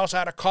first house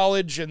out of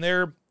college and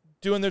they're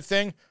doing their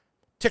thing.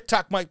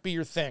 TikTok might be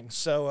your thing.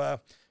 So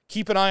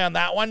keep an eye on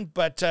that one.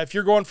 But if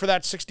you're going for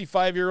that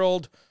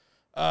 65-year-old,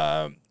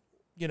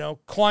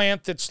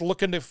 client that's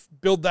looking to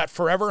build that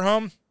forever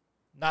home,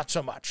 not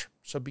so much.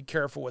 So be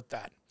careful with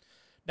that.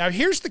 Now,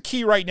 here's the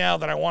key right now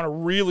that I want to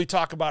really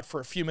talk about for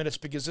a few minutes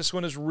because this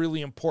one is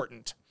really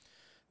important.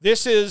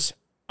 This is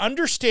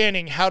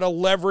understanding how to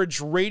leverage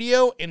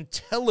radio and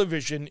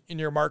television in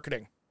your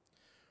marketing.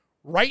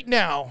 Right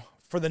now,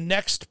 for the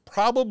next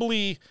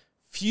probably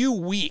few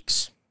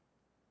weeks,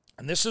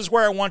 and this is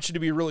where I want you to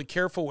be really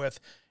careful with,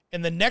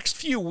 in the next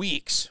few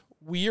weeks,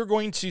 we are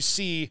going to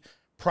see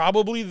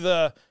probably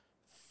the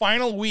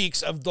final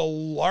weeks of the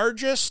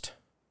largest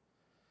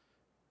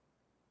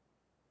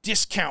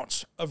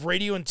discounts of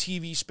radio and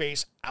TV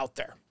space out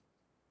there.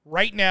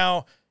 Right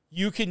now,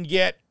 you can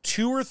get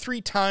 2 or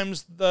 3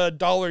 times the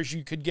dollars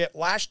you could get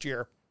last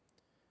year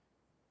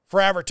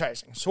for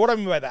advertising. So what do I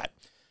mean by that?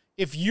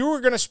 If you were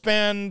going to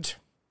spend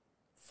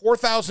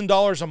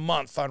 $4,000 a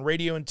month on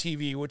radio and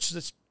TV, which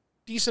is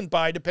decent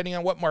buy depending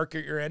on what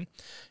market you're in.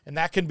 And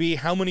that can be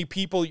how many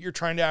people you're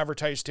trying to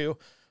advertise to.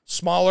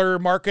 Smaller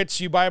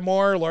markets, you buy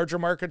more. Larger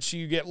markets,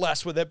 you get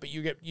less with it, but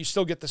you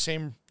still get the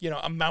same,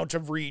 amount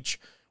of reach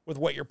with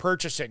what you're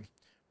purchasing.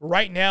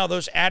 Right now,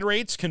 those ad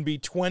rates can be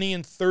 20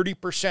 and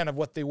 30% of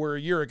what they were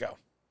a year ago.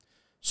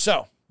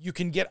 So you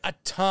can get a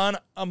ton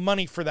of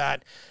money for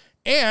that.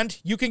 And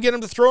you can get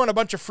them to throw in a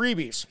bunch of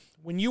freebies.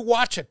 When you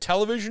watch a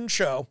television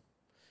show,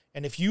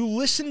 and if you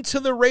listen to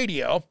the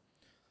radio,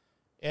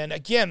 and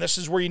again, this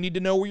is where you need to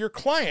know where your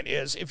client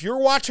is. If you're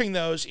watching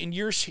those and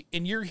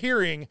you're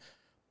hearing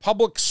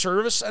public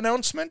service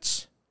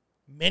announcements,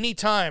 many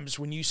times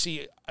when you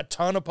see a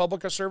ton of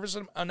public service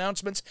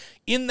announcements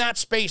in that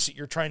space that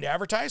you're trying to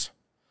advertise,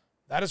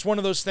 that is one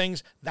of those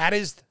things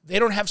they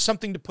don't have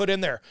something to put in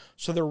there.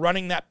 So they're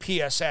running that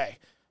PSA.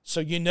 So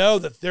you know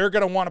that they're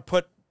going to want to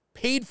put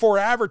paid for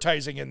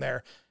advertising in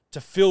there to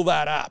fill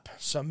that up.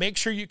 So make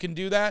sure you can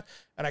do that.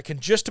 And I can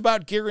just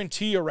about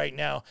guarantee you right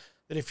now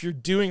that if you're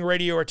doing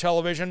radio or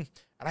television,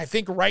 and I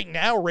think right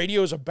now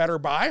radio is a better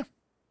buy,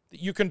 that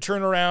you can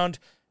turn around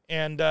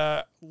and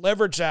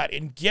leverage that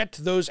and get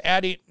those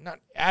not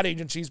ad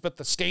agencies, but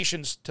the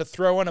stations to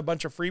throw in a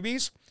bunch of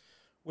freebies,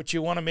 which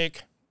you want to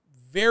make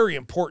very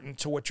important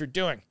to what you're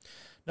doing.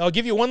 Now, I'll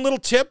give you one little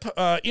tip,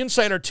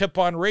 insider tip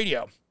on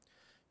radio.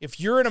 If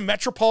you're in a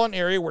metropolitan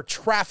area where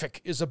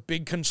traffic is a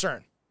big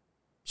concern,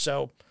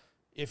 so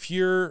if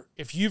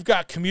you've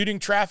got commuting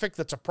traffic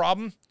that's a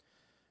problem,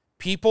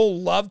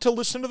 people love to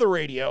listen to the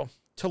radio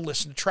to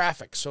listen to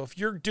traffic. So if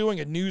you're doing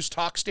a news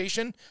talk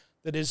station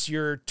that is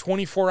your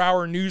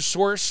 24-hour news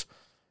source,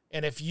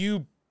 and if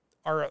you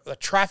are a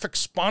traffic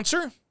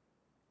sponsor,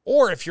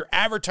 or if you're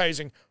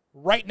advertising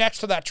right next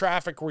to that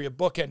traffic where you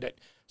bookend it.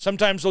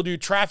 Sometimes they'll do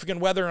traffic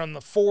and weather on the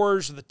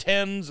 4s or the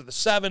 10s or the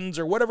 7s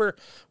or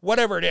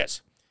whatever it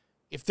is.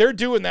 If they're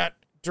doing that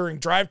during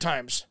drive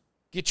times,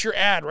 get your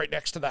ad right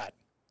next to that,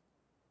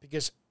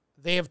 because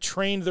they have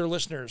trained their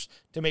listeners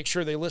to make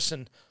sure they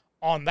listen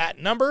on that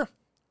number.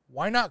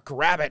 Why not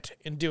grab it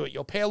and do it?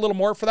 You'll pay a little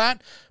more for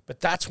that,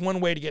 but that's one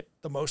way to get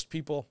the most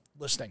people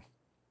listening.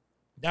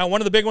 Now,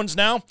 one of the big ones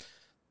now,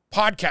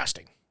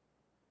 podcasting.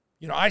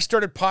 I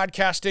started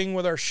podcasting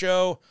with our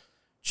show,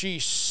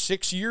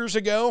 6 years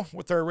ago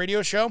with our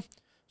radio show.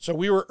 So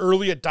we were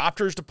early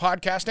adopters to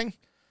podcasting.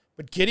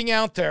 But getting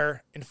out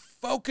there and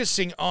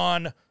focusing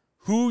on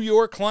who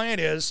your client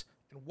is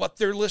and what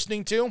they're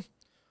listening to,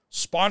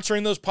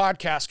 sponsoring those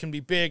podcasts can be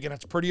big, and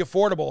it's pretty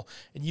affordable,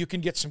 and you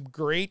can get some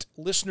great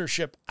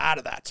listenership out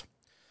of that.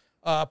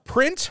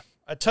 Print,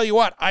 I tell you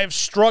what, I've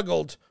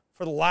struggled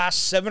for the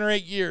last 7 or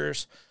 8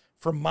 years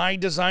for my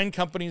design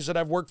companies that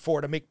I've worked for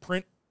to make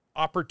print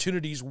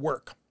opportunities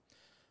work.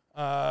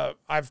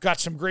 I've got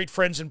some great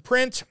friends in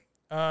print.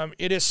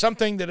 It is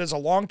something that is a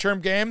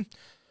long-term game.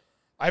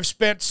 I've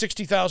spent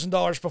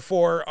 $60,000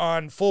 before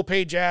on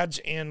full-page ads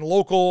in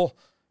local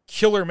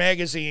killer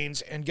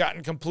magazines and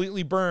gotten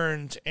completely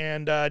burned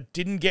and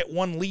didn't get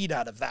one lead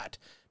out of that.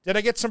 Did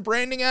I get some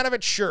branding out of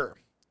it? Sure.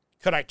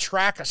 Could I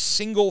track a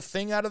single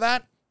thing out of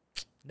that?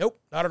 Nope,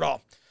 not at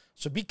all.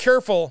 So be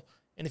careful,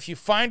 and if you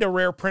find a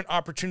rare print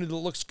opportunity that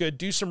looks good,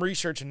 do some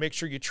research and make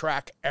sure you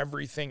track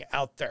everything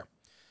out there.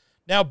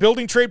 Now,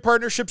 building trade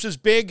partnerships is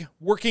big,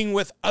 working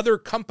with other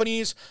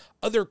companies,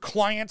 other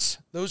clients,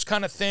 those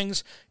kind of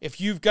things. If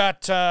you've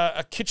got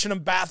a kitchen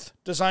and bath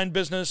design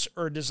business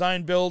or a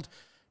design build,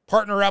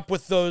 partner up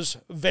with those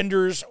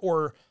vendors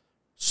or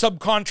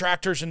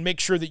subcontractors and make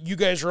sure that you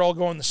guys are all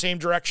going the same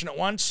direction at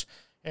once,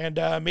 and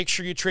make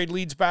sure you trade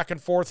leads back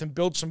and forth and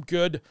build some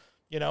good,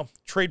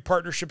 trade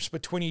partnerships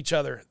between each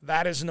other.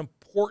 That is an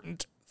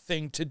important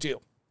thing to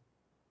do.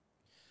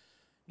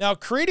 Now,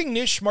 creating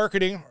niche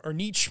marketing,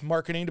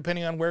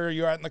 depending on where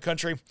you're at in the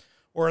country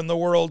or in the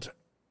world,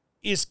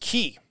 is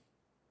key.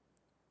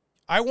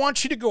 I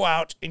want you to go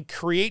out and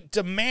create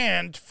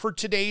demand for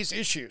today's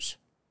issues.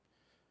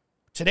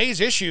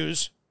 Today's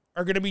issues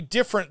are going to be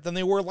different than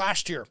they were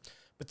last year,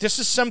 but this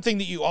is something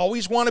that you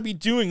always want to be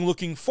doing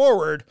looking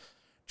forward,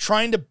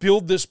 trying to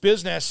build this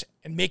business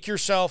and make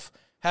yourself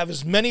have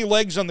as many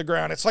legs on the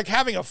ground. It's like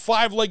having a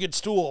 5-legged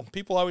stool.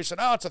 People always said,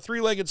 it's a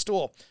 3-legged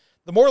stool.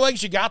 The more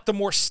legs you got, the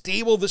more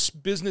stable this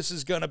business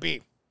is going to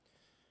be.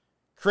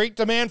 Create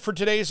demand for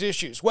today's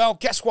issues. Well,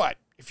 guess what?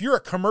 If you're a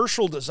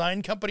commercial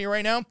design company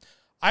right now,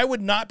 I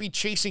would not be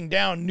chasing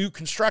down new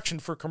construction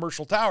for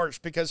commercial towers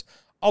because,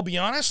 I'll be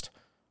honest,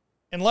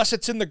 unless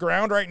it's in the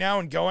ground right now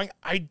and going,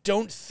 I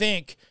don't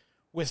think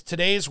with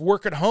today's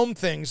work-at-home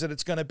things that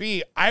it's going to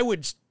be. I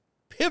would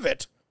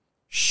pivot,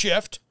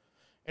 shift,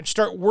 and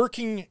start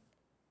working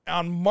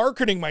on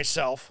marketing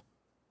myself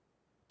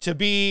to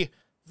be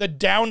the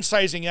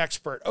downsizing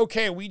expert.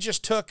 Okay, we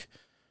just took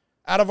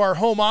out of our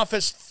home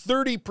office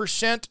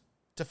 30%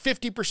 to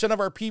 50% of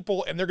our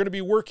people, and they're going to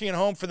be working at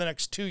home for the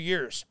next 2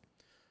 years.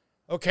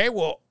 Okay,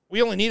 well,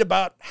 we only need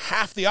about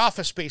half the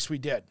office space we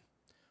did.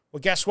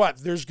 Well, guess what?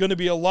 There's going to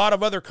be a lot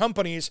of other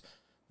companies,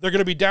 they're going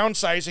to be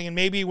downsizing, and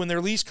maybe when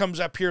their lease comes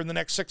up here in the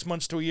next 6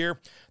 months to a year,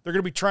 they're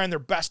going to be trying their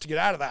best to get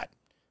out of that.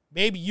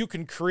 Maybe you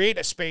can create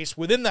a space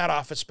within that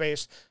office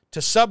space to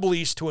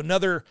sublease to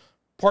another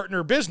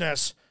partner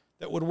business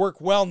that would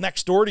work well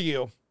next door to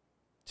you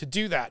to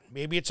do that.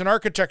 Maybe it's an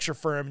architecture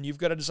firm and you've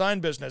got a design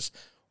business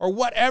or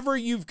whatever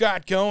you've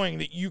got going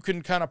that you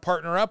can kind of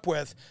partner up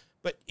with.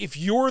 But if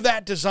you're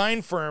that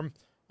design firm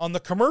on the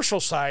commercial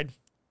side,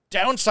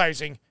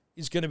 downsizing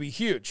is going to be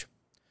huge.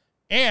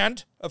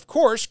 And, of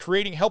course,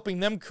 helping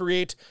them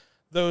create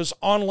those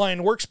online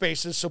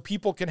workspaces so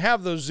people can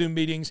have those Zoom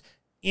meetings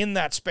in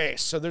that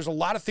space. So there's a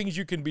lot of things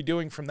you can be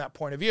doing from that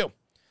point of view.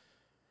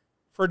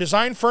 For a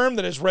design firm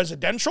that is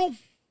residential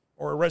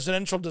or a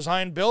residential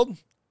design build,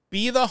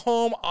 be the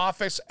home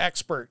office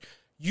expert.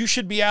 You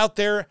should be out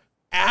there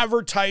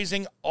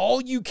advertising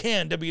all you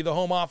can to be the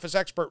home office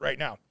expert right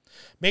now.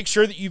 Make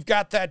sure that you've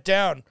got that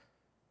down.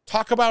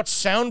 Talk about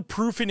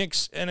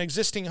soundproofing an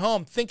existing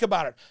home. Think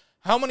about it.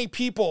 How many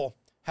people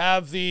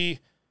have the,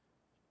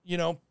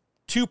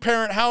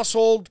 two-parent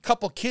household,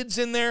 couple kids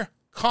in there?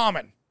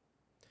 Common.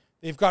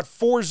 They've got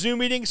 4 Zoom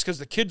meetings because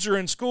the kids are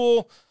in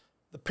school,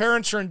 the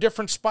parents are in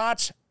different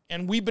spots,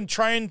 and we've been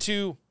trying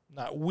to,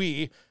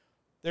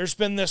 there's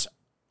been this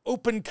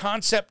open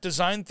concept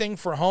design thing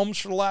for homes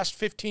for the last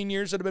 15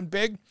 years that have been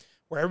big,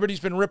 where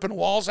everybody's been ripping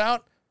walls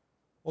out.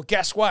 Well,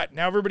 guess what?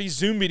 Now everybody's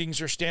Zoom meetings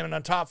are standing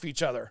on top of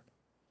each other.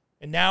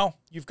 And now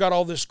you've got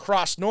all this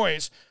cross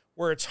noise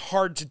where it's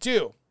hard to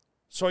do.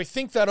 So I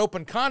think that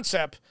open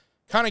concept,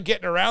 kind of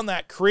getting around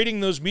that, creating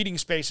those meeting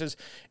spaces,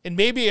 and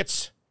maybe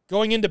it's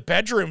going into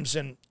bedrooms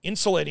and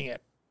insulating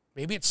it.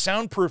 Maybe it's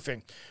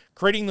soundproofing,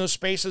 creating those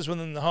spaces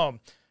within the home.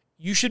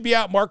 You should be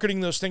out marketing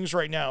those things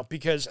right now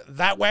because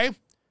that way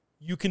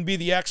you can be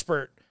the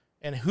expert.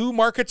 And who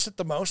markets it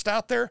the most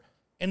out there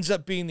ends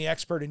up being the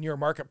expert in your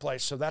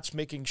marketplace. So that's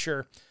making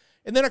sure.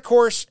 And then, of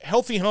course,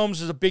 healthy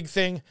homes is a big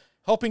thing.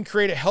 Helping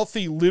create a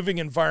healthy living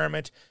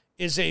environment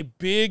is a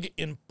big,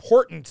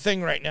 important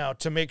thing right now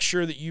to make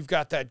sure that you've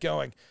got that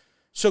going.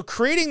 So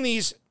creating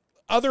these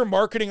other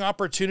marketing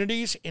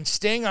opportunities and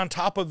staying on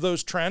top of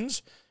those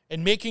trends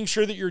and making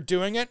sure that you're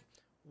doing it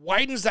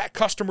widens that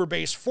customer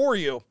base for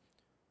you.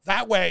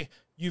 That way,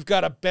 you've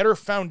got a better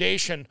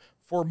foundation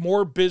for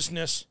more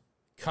business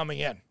coming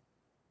in.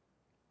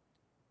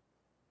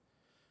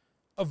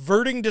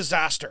 Averting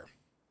disaster.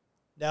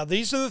 Now,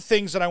 these are the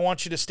things that I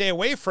want you to stay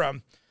away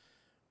from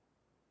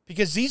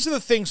because these are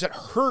the things that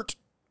hurt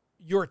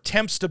your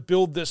attempts to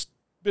build this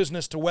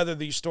business to weather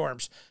these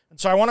storms. And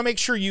so I want to make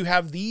sure you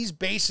have these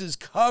bases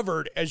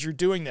covered as you're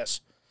doing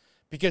this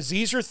because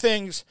these are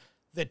things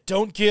that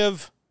don't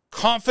give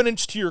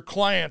confidence to your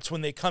clients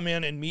when they come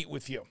in and meet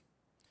with you.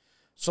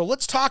 So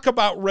let's talk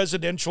about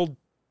residential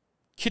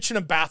kitchen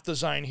and bath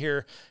design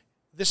here.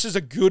 This is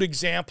a good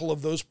example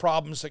of those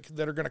problems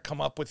that are going to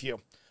come up with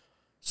you.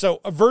 So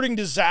averting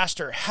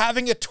disaster,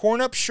 having a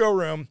torn up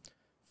showroom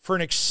for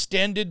an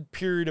extended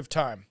period of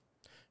time.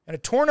 And a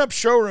torn up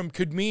showroom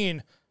could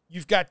mean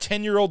you've got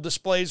 10-year-old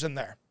displays in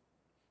there.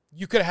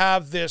 You could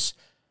have this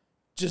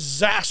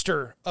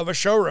disaster of a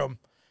showroom.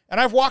 And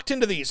I've walked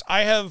into these.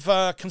 I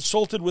have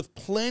consulted with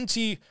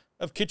plenty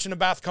of kitchen and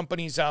bath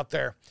companies out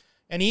there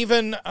and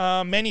even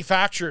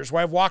manufacturers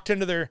where I've walked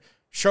into their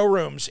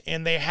showrooms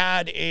and they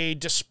had a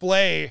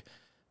display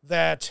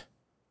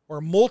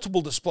or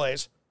multiple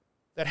displays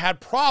that had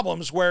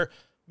problems where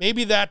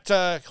maybe that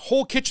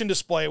whole kitchen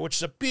display, which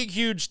is a big,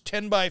 huge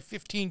 10 by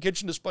 15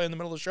 kitchen display in the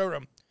middle of the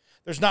showroom,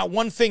 there's not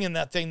one thing in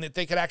that thing that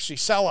they could actually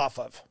sell off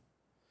of.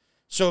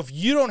 So if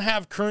you don't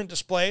have current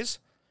displays,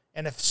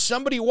 and if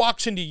somebody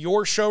walks into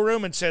your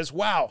showroom and says,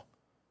 wow,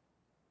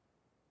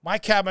 my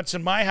cabinets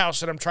in my house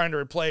that I'm trying to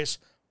replace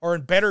are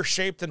in better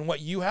shape than what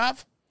you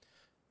have,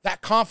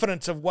 that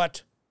confidence of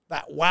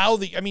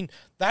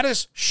that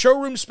is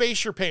showroom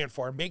space you're paying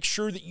for. Make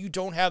sure that you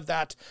don't have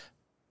that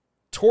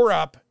tore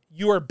up.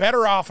 You are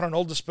better off on an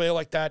old display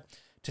like that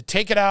to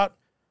take it out,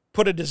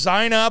 put a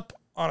design up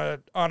on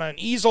an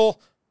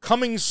easel,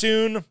 coming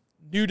soon,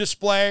 new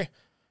display,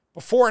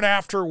 before and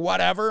after,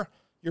 whatever.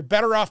 You're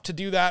better off to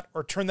do that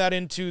or turn that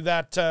into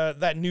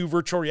that new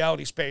virtual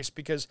reality space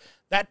because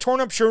that torn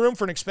up showroom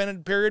for an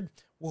extended period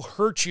will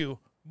hurt you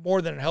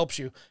more than it helps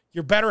you.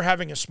 You're better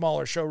having a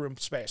smaller showroom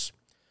space.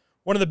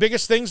 One of the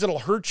biggest things that'll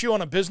hurt you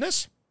on a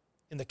business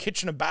in the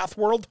kitchen and bath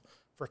world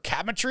for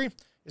cabinetry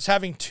is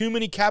having too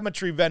many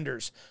cabinetry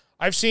vendors.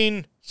 I've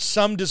seen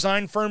some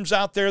design firms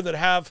out there that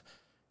have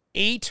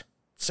 8,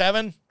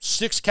 7,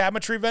 6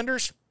 cabinetry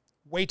vendors.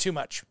 Way too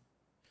much.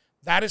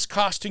 That is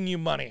costing you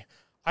money.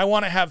 I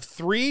want to have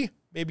 3,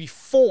 maybe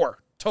 4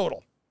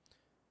 total.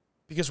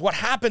 Because what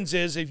happens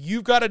is if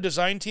you've got a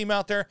design team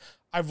out there,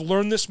 I've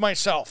learned this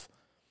myself.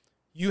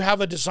 You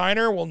have a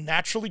designer will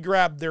naturally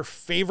grab their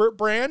favorite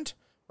brand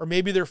or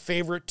maybe their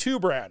favorite 2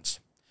 brands.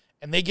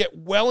 And they get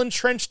well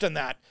entrenched in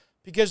that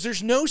because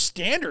there's no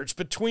standards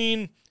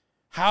between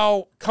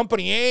how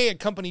company A and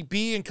company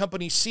B and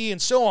company C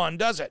and so on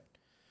does it.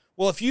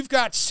 Well, if you've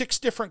got 6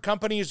 different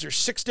companies, there's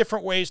 6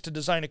 different ways to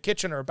design a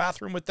kitchen or a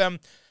bathroom with them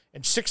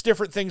and 6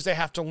 different things they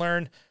have to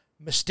learn.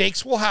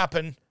 Mistakes will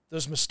happen.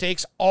 Those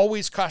mistakes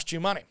always cost you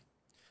money.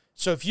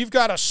 So if you've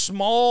got a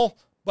small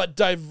but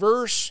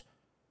diverse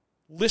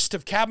list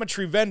of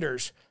cabinetry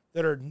vendors,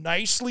 that are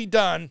nicely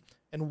done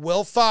and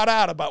well thought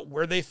out about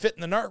where they fit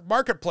in the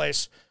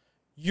marketplace,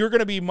 you're going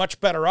to be much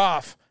better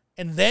off.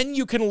 And then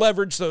you can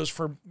leverage those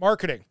for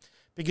marketing.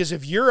 Because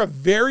if you're a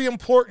very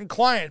important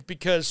client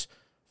because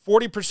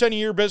 40% of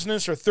your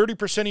business or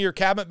 30% of your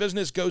cabinet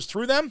business goes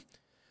through them,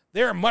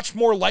 they're much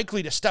more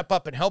likely to step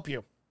up and help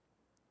you.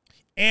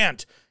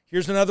 And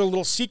here's another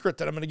little secret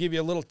that I'm going to give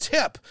you a little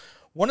tip.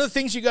 One of the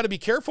things you got to be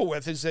careful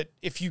with is that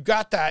if you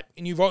got that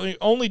and you've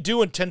only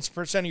doing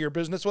 10% of your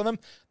business with them,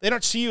 they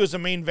don't see you as a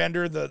main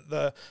vendor.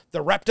 The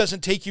rep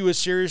doesn't take you as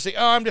seriously.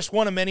 Oh, I'm just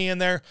one of many in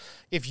there.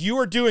 If you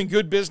are doing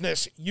good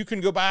business, you can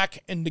go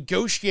back and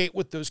negotiate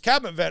with those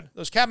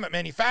cabinet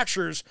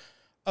manufacturers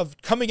of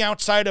coming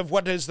outside of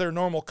what is their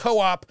normal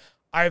co-op.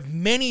 I've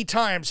many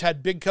times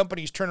had big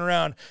companies turn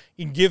around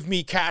and give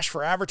me cash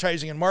for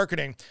advertising and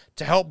marketing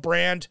to help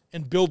brand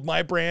and build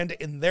my brand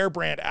and their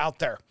brand out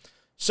there.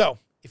 So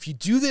if you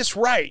do this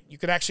right, you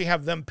can actually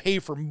have them pay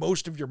for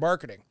most of your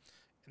marketing,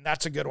 and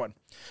that's a good one.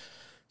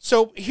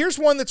 So here's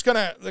one that's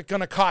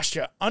gonna cost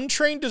you.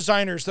 Untrained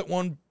designers that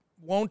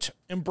won't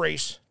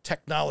embrace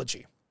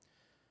technology.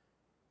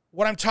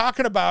 What I'm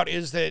talking about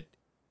is that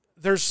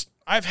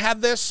I've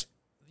had this.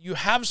 You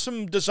have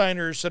some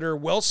designers that are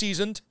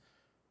well-seasoned.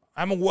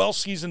 I'm a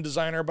well-seasoned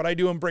designer, but I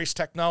do embrace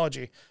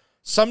technology.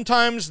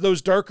 Sometimes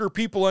those darker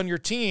people on your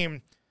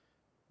team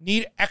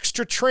need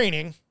extra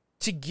training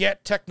to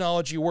get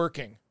technology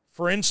working.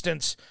 For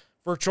instance,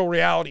 virtual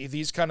reality,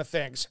 these kind of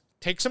things.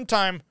 Take some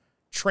time,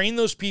 train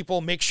those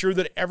people, make sure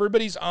that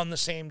everybody's on the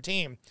same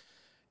team.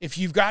 If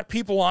you've got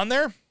people on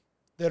there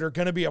that are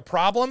going to be a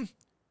problem,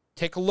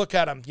 take a look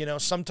at them.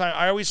 Sometimes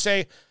I always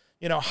say,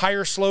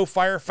 hire slow,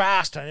 fire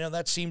fast. I know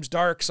that seems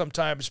dark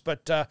sometimes,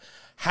 but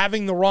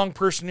having the wrong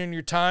person on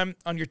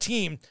your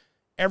team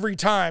every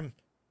time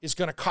is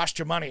going to cost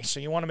you money.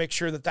 So you want to make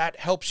sure that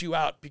helps you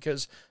out,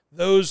 because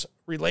those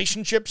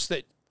relationships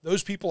that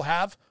those people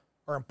have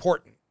are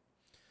important.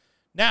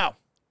 Now,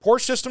 poor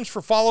systems for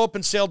follow-up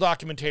and sale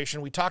documentation.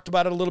 We talked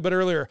about it a little bit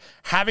earlier.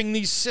 Having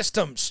these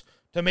systems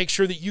to make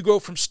sure that you go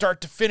from start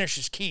to finish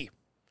is key.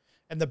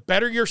 And the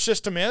better your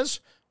system is,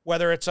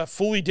 whether it's a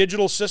fully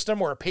digital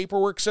system or a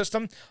paperwork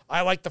system,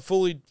 I like the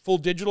full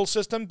digital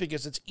system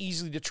because it's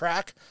easy to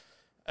track,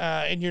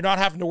 and you're not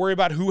having to worry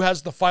about who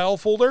has the file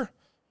folder.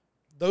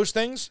 Those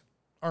things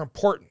are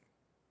important.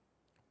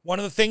 One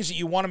of the things that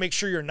you want to make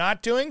sure you're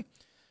not doing,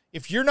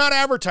 if you're not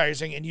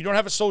advertising and you don't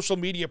have a social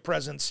media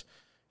presence,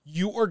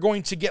 you are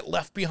going to get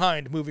left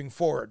behind moving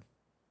forward.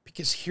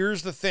 Because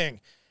here's the thing.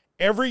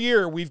 Every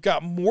year we've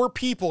got more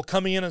people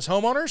coming in as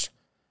homeowners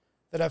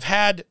that have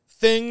had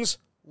things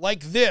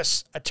like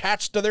this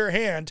attached to their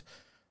hand,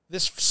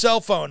 this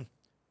cell phone.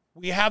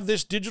 We have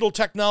this digital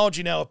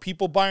technology now of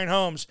people buying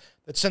homes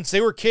that since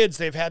they were kids,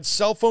 they've had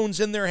cell phones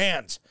in their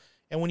hands.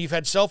 And when you've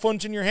had cell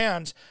phones in your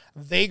hands,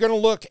 they're going to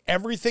look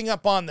everything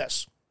up on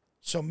this.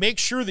 So make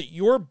sure that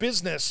your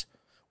business,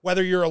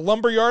 whether you're a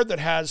lumberyard that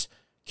has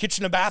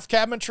kitchen and bath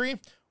cabinetry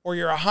or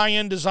you're a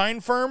high-end design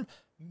firm,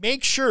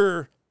 make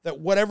sure that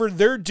whatever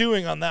they're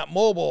doing on that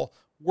mobile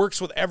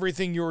works with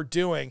everything you're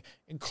doing,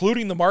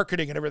 including the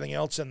marketing and everything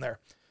else in there.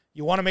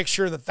 You want to make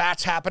sure that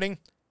that's happening.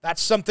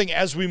 That's something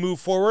as we move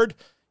forward.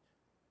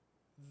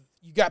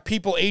 You got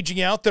people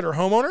aging out that are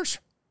homeowners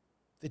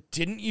that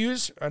didn't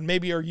use and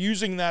maybe are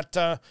using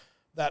that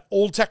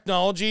old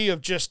technology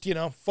of just,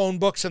 phone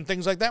books and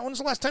things like that. When's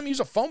the last time you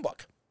used a phone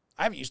book?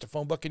 I haven't used a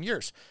phone book in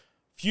years.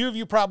 Few of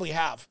you probably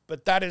have,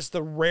 but that is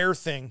the rare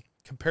thing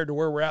compared to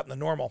where we're at in the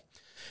normal.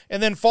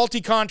 And then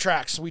faulty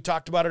contracts. We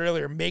talked about it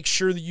earlier. Make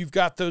sure that you've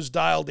got those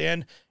dialed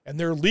in and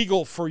they're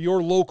legal for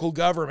your local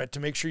government to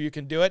make sure you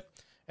can do it.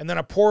 And then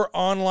a poor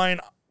online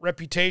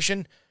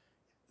reputation.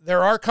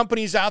 There are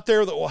companies out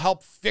there that will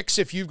help fix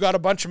if you've got a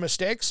bunch of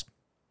mistakes.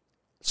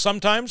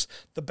 Sometimes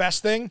the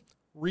best thing,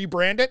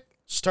 rebrand it,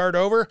 start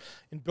over,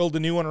 and build a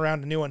new one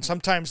around a new one.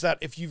 Sometimes that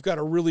if you've got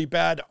a really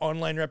bad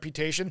online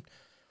reputation,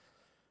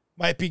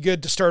 might be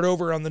good to start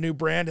over on the new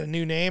brand and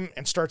new name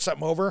and start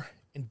something over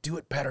and do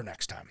it better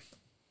next time.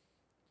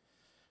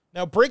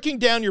 Now, breaking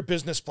down your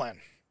business plan.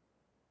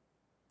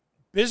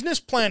 Business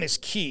plan is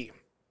key.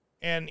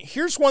 And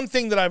here's one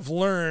thing that I've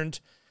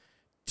learned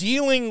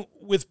dealing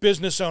with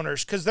business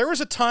owners, because there was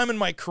a time in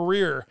my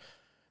career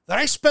that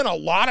I spent a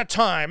lot of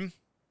time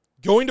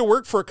going to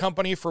work for a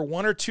company for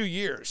 1 or 2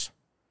 years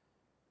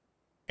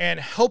and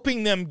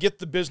helping them get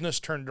the business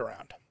turned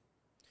around.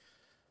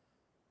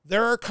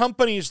 There are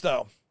companies,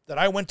 though, that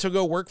I went to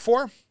go work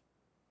for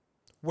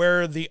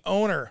where the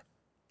owner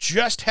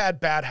just had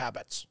bad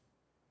habits.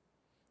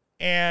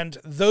 And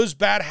those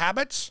bad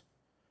habits,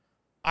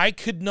 I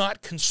could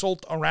not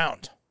consult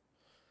around.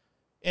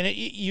 And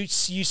you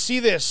see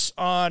this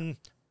on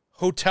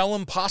Hotel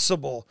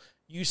Impossible.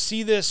 You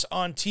see this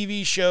on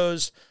TV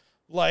shows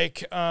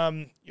like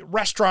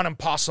Restaurant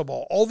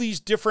Impossible. All these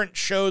different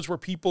shows where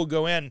people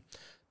go in.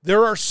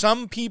 There are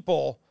some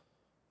people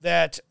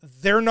that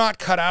they're not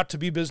cut out to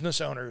be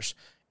business owners.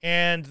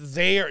 And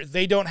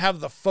they don't have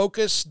the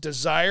focus,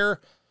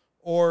 desire,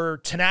 or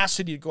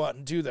tenacity to go out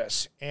and do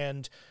this.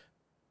 And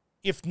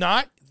If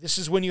not, this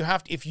is when you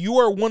have to, if you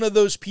are one of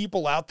those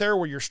people out there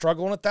where you're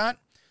struggling with that,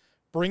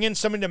 bring in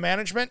somebody to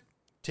management,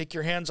 take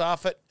your hands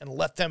off it, and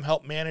let them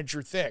help manage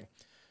your thing.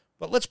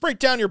 But let's break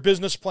down your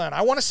business plan.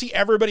 I want to see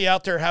everybody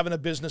out there having a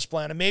business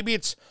plan, and maybe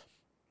it's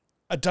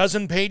a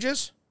dozen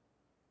pages,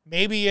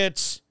 maybe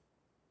it's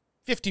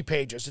 50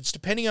 pages. It's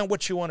depending on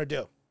what you want to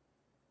do.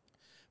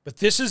 But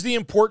this is the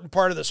important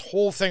part of this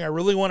whole thing. I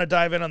really want to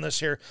dive in on this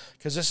here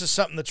because this is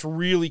something that's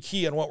really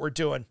key on what we're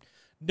doing.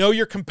 Know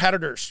your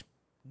competitors.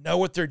 Know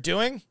what they're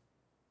doing.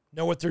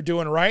 Know what they're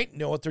doing right.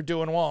 Know what they're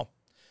doing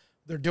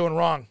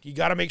wrong. You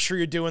got to make sure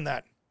you're doing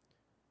that.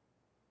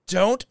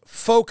 Don't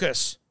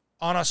focus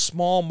on a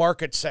small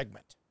market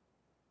segment.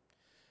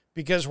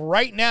 Because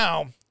right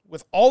now,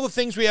 with all the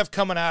things we have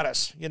coming at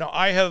us,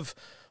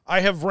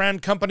 I have ran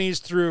companies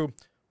through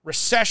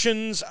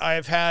recessions.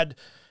 I've had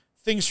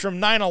things from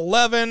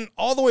 9/11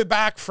 all the way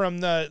back from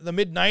the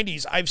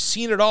mid-90s. I've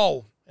seen it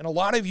all, and a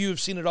lot of you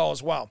have seen it all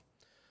as well.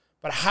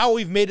 But how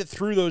we've made it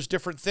through those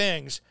different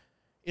things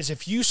is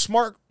if you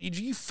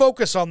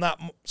focus on that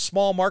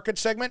small market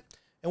segment,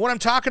 and what I'm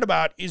talking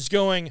about is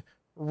going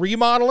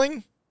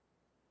remodeling,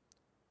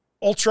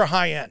 ultra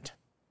high end,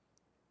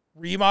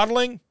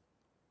 remodeling,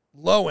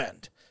 low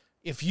end.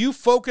 If you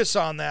focus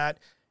on that,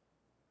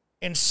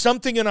 and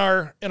something in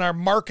our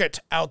market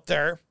out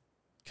there,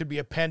 could be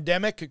a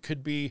pandemic, it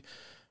could be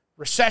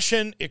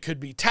recession, it could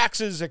be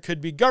taxes, it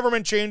could be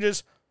government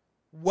changes,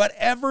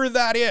 whatever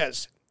that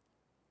is,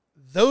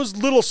 those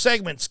little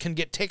segments can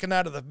get taken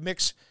out of the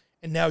mix,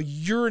 and now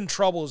you're in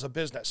trouble as a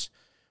business.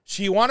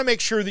 So you want to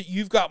make sure that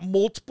you've got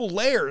multiple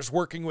layers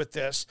working with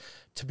this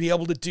to be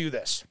able to do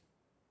this.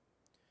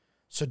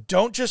 So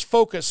don't just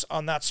focus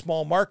on that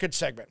small market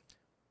segment.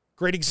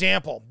 Great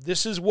example.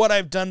 This is what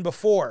I've done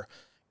before.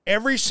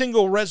 Every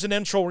single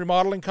residential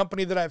remodeling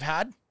company that I've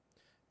had,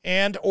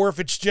 or if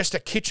it's just a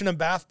kitchen and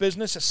bath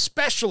business,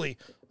 especially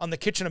on the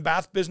kitchen and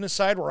bath business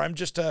side where I'm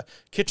just a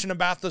kitchen and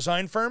bath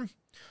design firm,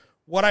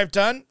 what I've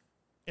done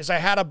is I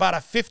had about a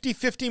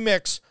 50-50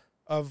 mix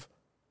of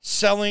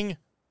selling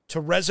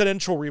to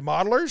residential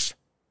remodelers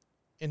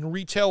and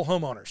retail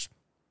homeowners.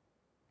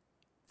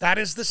 That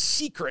is the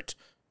secret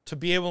to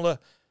be able to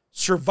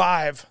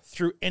survive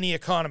through any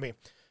economy.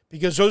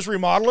 Because those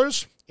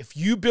remodelers, if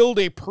you build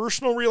a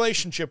personal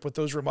relationship with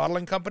those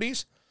remodeling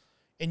companies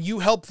and you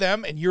help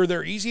them and you're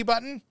their easy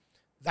button,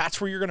 that's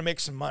where you're going to make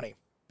some money.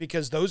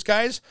 Because those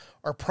guys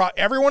are,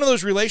 every one of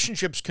those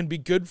relationships can be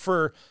good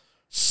for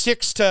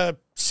 6 to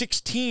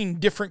 16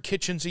 different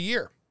kitchens a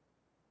year.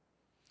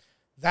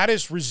 That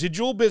is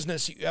residual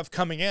business you have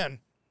coming in,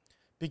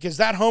 because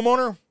that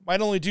homeowner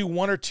might only do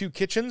 1 or 2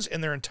 kitchens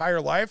in their entire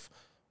life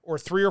or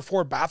 3 or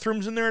 4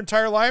 bathrooms in their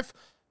entire life.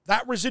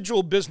 That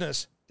residual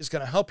business is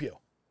going to help you.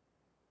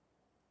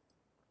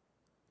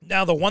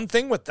 Now, the one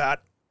thing with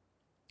that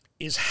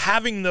is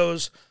having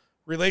those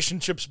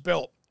relationships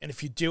built. And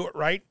if you do it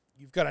right,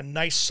 you've got a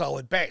nice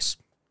solid base.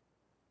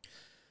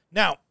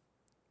 Now,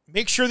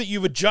 make sure that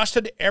you've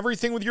adjusted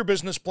everything with your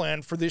business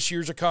plan for this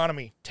year's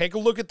economy. Take a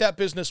look at that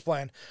business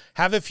plan.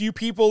 Have a few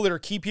people that are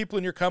key people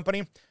in your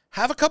company.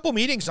 Have a couple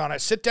meetings on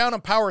it. Sit down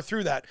and power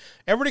through that.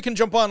 Everybody can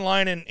jump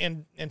online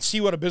and see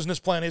what a business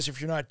plan is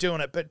if you're not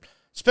doing it. But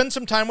spend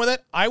some time with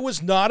it. I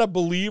was not a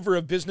believer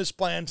of business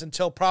plans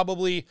until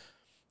probably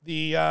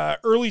the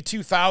early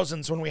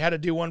 2000s when we had to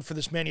do one for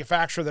this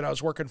manufacturer that I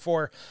was working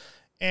for.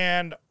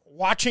 And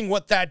watching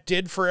what that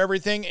did for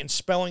everything and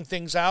spelling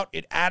things out,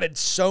 it added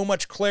so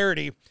much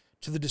clarity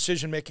to the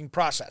decision-making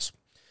process.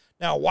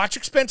 Now, watch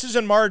expenses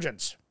and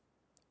margins.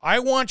 I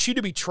want you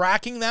to be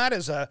tracking that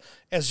as a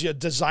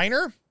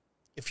designer.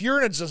 If you're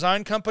in a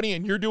design company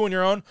and you're doing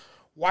your own,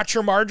 watch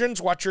your margins,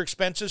 watch your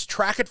expenses,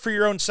 track it for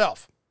your own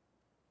self.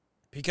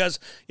 Because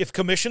if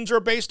commissions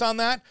are based on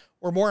that,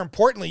 or more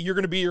importantly, you're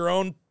going to be your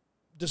own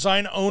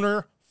design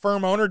owner,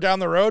 firm owner down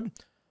the road,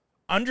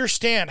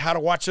 understand how to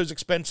watch those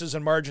expenses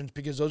and margins,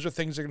 because those are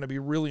things that are going to be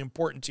really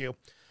important to you.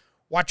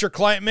 Watch your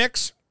client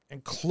mix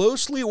and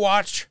closely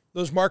watch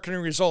those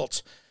marketing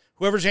results.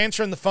 Whoever's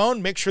answering the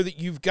phone, make sure that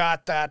you've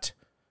got that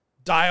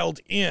dialed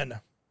in,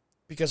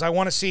 because I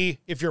want to see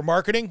if you're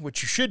marketing,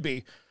 which you should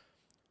be.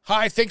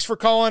 Hi, thanks for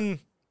calling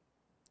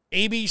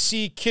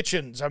ABC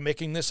Kitchens. I'm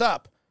making this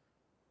up.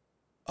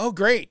 Oh,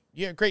 great.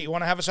 Yeah, great. You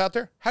want to have us out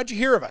there? How'd you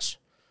hear of us?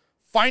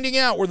 Finding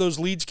out where those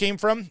leads came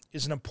from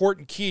is an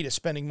important key to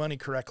spending money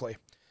correctly.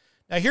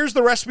 Now, here's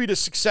the recipe to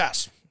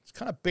success. It's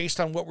kind of based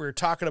on what we were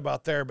talking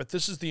about there, but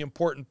this is the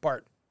important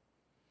part.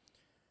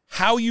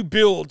 How you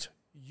build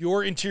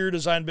your interior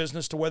design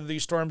business to weather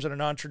these storms in a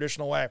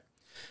non-traditional way.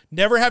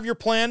 Never have your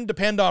plan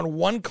depend on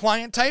one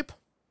client type.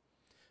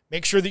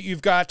 Make sure that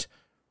you've got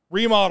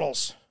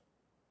remodels,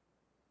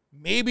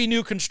 maybe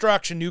new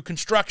construction. New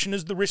construction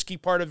is the risky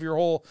part of your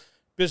whole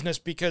business,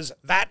 because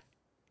that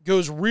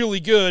goes really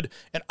good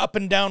and up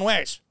and down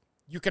ways.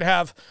 You could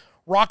have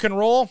rock and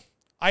roll.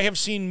 I have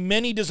seen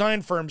many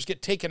design firms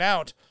get taken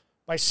out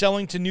by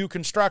selling to new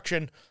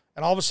construction,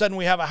 and all of a sudden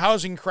we have a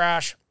housing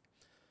crash.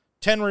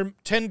 10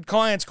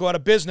 clients go out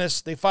of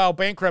business. They file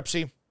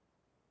bankruptcy.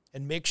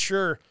 And make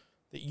sure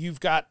that you've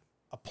got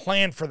a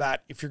plan for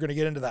that if you're going to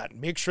get into that.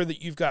 Make sure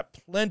that you've got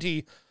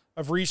plenty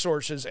of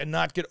resources and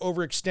not get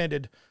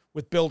overextended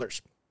with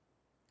builders.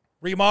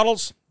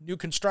 Remodels, new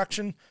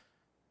construction,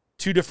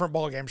 two different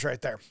ballgames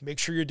right there. Make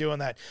sure you're doing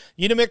that.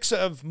 You need a mix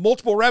of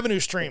multiple revenue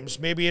streams.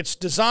 Maybe it's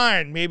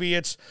design. Maybe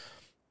it's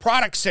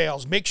product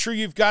sales. Make sure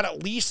you've got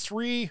at least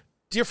 3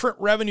 different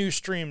revenue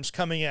streams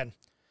coming in.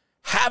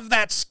 Have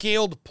that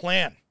scaled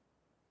plan.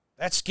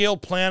 That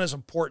scaled plan is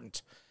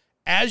important.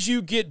 As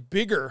you get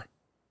bigger,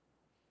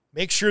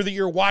 make sure that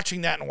you're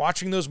watching that and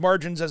watching those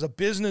margins as a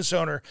business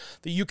owner,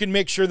 that you can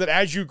make sure that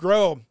as you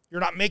grow, you're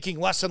not making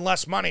less and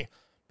less money,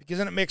 because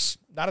then it makes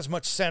not as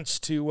much sense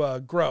to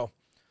grow.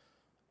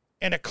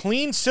 And a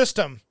clean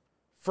system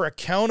for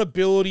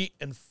accountability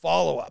and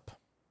follow-up.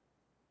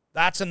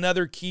 That's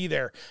another key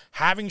there.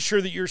 Having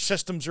sure that your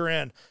systems are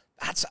in,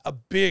 that's a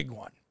big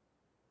one.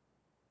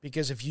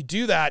 Because if you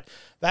do that,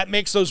 that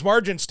makes those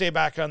margins stay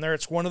back on there.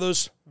 It's one of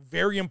those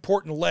very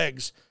important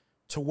legs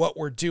to what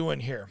we're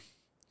doing here.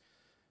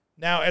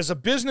 Now, as a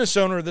business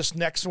owner, this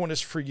next one is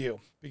for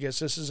you, because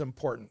this is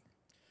important.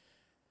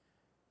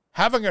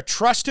 Having a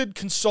trusted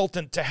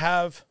consultant to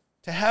have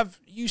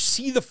you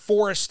see the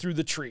forest through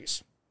the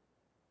trees.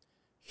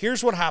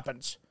 Here's what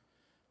happens.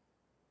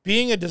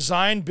 Being a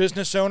design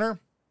business owner,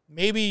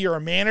 maybe you're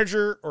a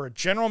manager or a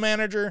general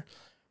manager,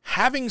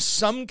 having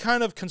some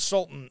kind of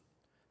consultant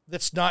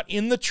that's not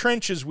in the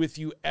trenches with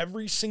you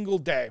every single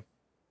day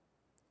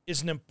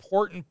is an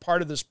important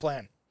part of this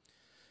plan.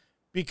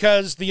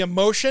 Because the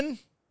emotion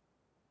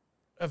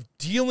of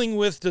dealing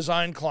with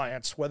design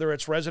clients, whether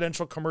it's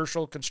residential,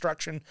 commercial,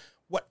 construction,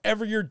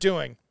 whatever you're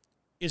doing,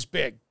 is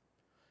big.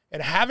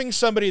 And having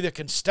somebody that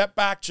can step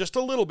back just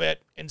a little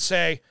bit and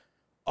say,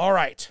 all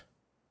right,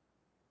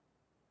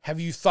 have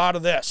you thought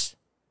of this?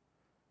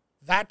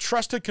 That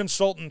trusted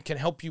consultant can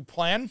help you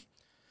plan,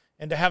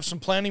 and to have some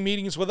planning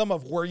meetings with them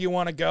of where you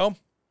want to go.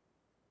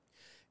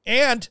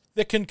 And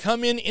that can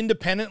come in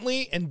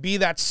independently and be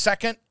that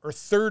second or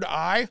third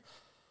eye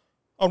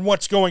on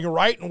what's going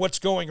right and what's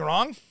going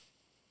wrong.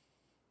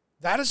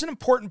 That is an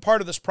important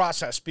part of this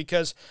process,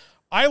 because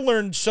I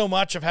learned so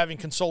much of having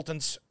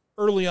consultants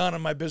early on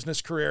in my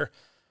business career,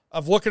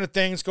 of looking at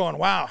things going,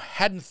 wow,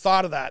 hadn't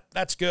thought of that.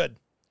 That's good.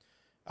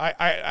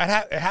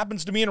 It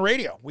happens to me in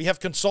radio. We have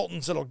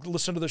consultants that'll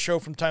listen to the show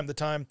from time to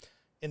time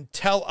and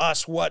tell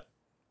us what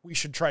we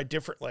should try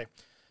differently.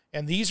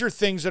 And these are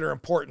things that are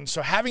important.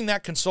 So having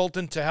that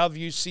consultant to help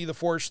you see the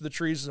forest of the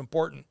trees is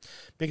important,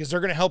 because they're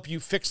going to help you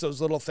fix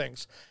those little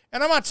things.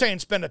 And I'm not saying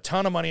spend a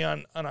ton of money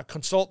on a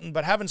consultant,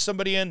 but having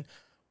somebody in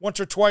once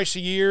or twice a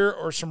year,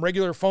 or some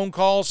regular phone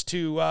calls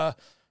to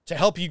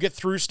help you get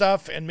through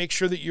stuff and make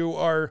sure that you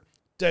are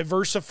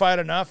diversified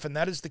enough. And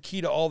that is the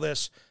key to all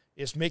this,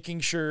 is making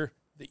sure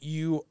that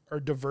you are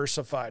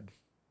diversified.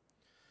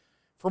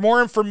 For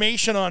more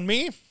information on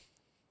me,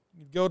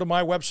 go to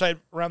my website,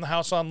 Around the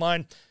House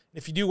Online.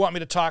 If you do want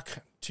me to talk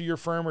to your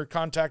firm or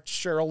contact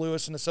Cheryl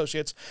Lewis and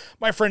Associates,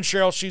 my friend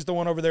Cheryl, she's the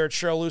one over there at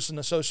Cheryl Lewis and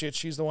Associates.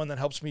 She's the one that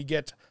helps me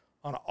get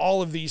on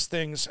all of these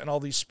things and all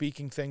these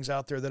speaking things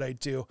out there that I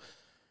do.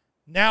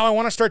 Now I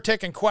want to start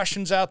taking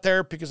questions out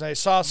there, because I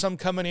saw some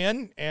coming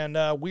in, and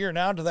we are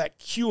now to that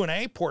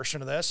Q&A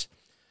portion of this.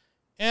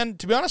 And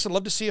to be honest, I'd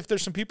love to see if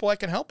there's some people I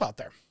can help out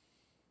there.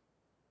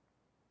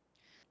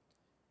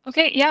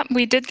 Okay, yeah,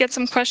 we did get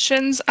some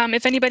questions.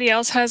 If anybody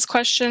else has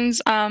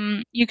questions,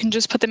 you can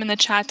just put them in the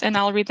chat and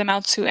I'll read them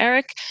out to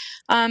Eric.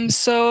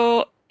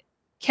 So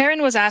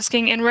Karen was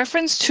asking, in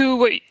reference to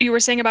what you were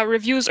saying about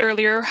reviews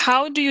earlier,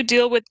 how do you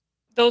deal with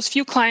those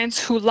few clients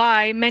who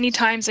lie many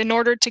times in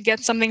order to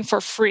get something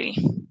for free?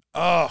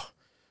 Oh,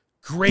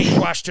 great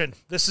question.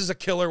 This is a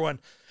killer one.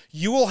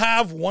 You will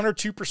have 1 or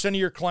 2% of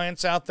your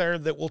clients out there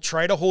that will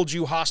try to hold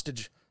you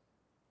hostage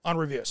on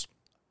reviews.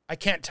 I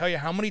can't tell you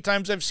how many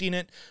times I've seen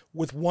it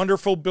with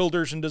wonderful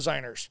builders and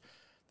designers.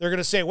 They're going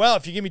to say, well,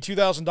 if you give me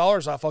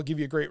 $2,000 off, I'll give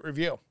you a great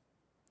review.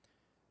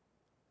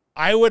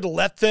 I would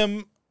let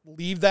them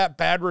leave that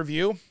bad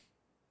review.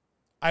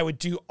 I would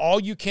do all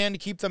you can to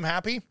keep them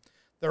happy.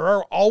 There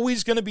are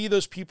always going to be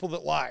those people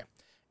that lie.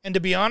 And to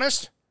be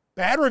honest,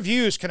 bad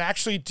reviews can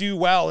actually do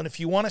well. And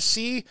if you want to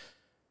see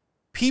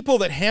people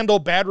that handle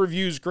bad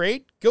reviews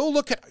great, go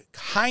look at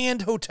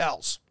high-end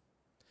hotels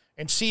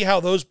and see how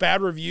those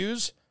bad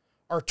reviews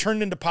are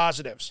turned into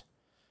positives,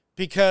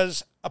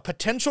 because a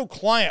potential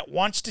client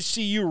wants to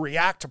see you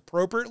react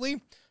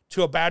appropriately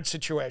to a bad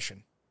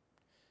situation.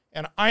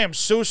 And I am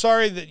so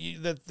sorry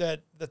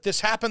that this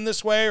happened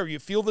this way, or you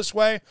feel this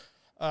way.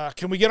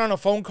 Can we get on a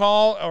phone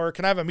call, or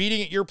can I have a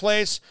meeting at your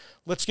place?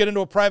 Let's get into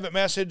a private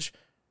message.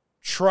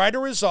 Try to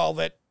resolve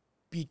it.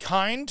 Be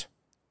kind.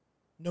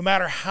 No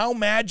matter how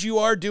mad you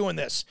are doing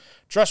this.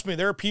 Trust me,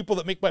 there are people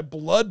that make my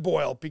blood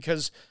boil,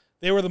 because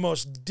they were the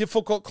most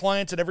difficult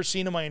clients I'd ever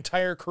seen in my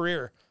entire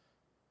career.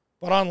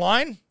 But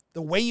online,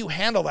 the way you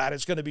handle that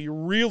is going to be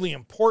really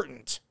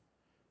important.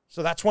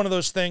 So that's one of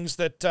those things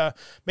that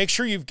make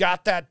sure you've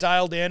got that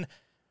dialed in.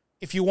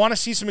 If you want to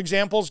see some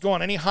examples, go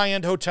on any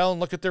high-end hotel and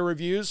look at their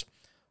reviews.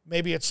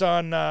 Maybe it's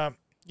on,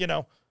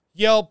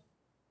 Yelp,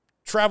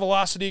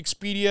 Travelocity,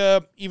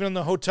 Expedia, even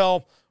the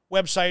hotel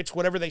websites,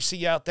 whatever they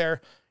see out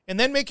there. And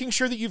then making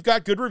sure that you've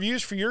got good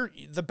reviews for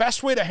the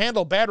best way to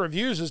handle bad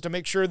reviews is to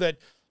make sure that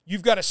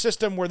you've got a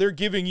system where they're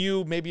giving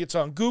you, maybe it's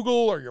on Google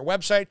or your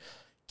website,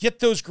 get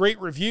those great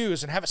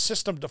reviews and have a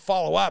system to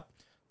follow up.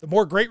 The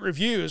more great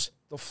reviews,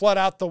 they'll flood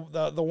out the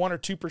 1 or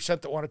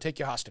 2% that want to take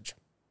you hostage.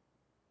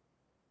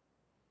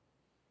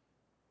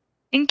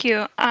 Thank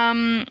you.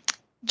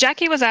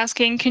 Jackie was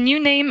asking, can you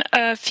name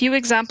a few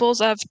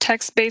examples of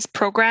text-based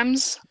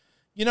programs?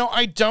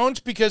 I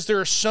don't, because there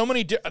are so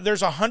many,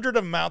 there's 100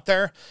 of them out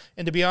there.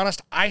 And to be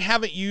honest, I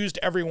haven't used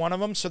every one of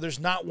them. So there's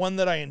not one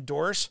that I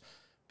endorse,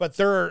 but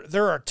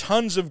there are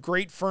tons of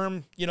great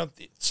firm,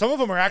 some of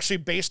them are actually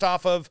based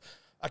off of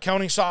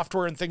accounting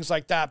software and things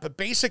like that. But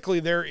basically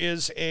there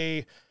is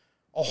a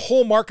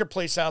whole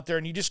marketplace out there,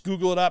 and you just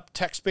Google it up,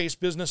 text-based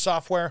business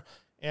software,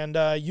 and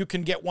you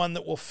can get one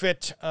that will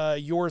fit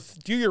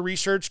do your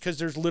research, because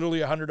there's literally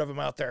 100 of them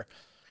out there.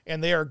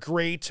 And they are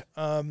great,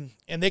 and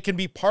they can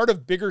be part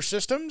of bigger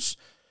systems.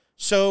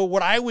 So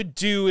what I would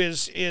do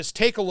is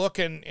take a look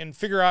and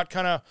figure out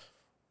kind of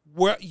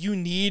what you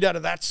need out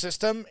of that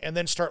system, and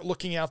then start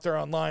looking out there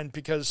online,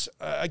 because,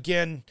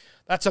 again,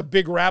 that's a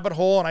big rabbit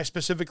hole, and I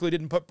specifically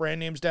didn't put brand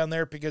names down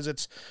there because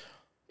it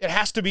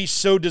has to be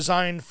so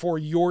designed for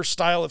your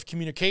style of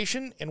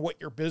communication and what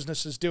your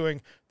business is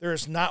doing. There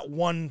is not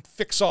one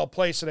fix-all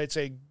place that I'd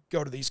say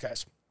go to these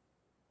guys.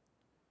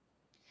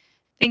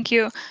 Thank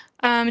you.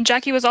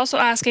 Jackie was also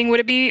asking,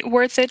 would it be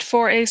worth it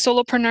for a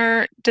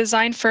solopreneur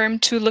design firm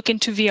to look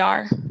into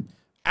VR?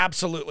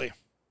 Absolutely.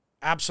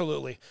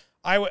 Absolutely.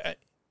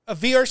 A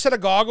VR set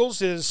of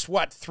goggles is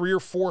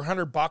 $300 or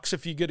 $400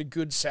 if you get a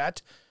good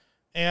set.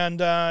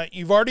 And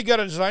you've already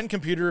got a design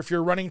computer. If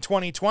you're running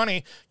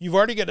 2020, you've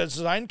already got a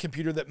design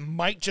computer that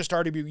might just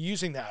already be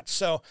using that.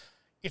 So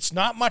it's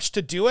not much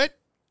to do it.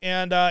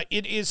 And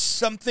it is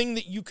something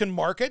that you can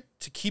market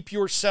to keep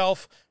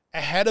yourself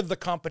ahead of the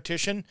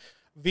competition.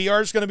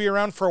 VR is going to be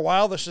around for a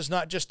while. This is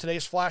not just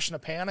today's flash in a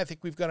pan. I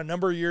think we've got a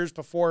number of years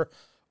before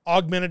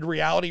augmented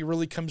reality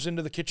really comes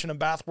into the kitchen and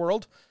bath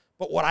world.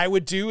 But what I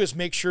would do is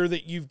make sure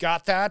that you've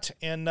got that.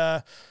 And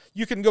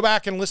you can go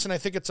back and listen. I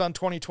think it's on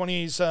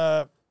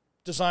 2020's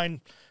design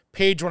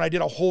page when I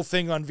did a whole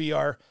thing on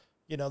VR,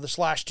 this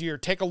last year.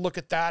 Take a look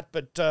at that.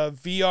 But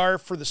VR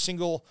for the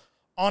single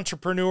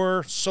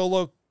entrepreneur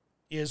solo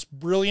is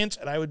brilliant,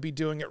 and I would be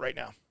doing it right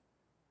now.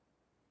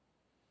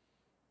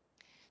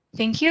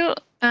 Thank you.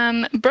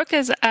 Brooke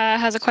has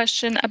a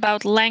question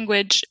about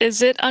language.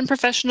 Is it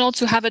unprofessional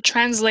to have a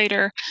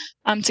translator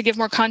to give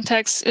more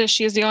context?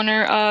 She is the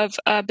owner of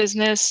a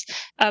business,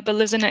 but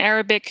lives in an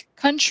Arabic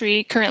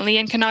country currently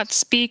and cannot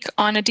speak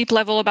on a deep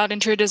level about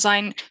interior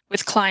design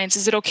with clients.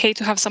 Is it okay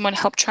to have someone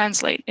help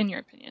translate, in your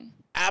opinion?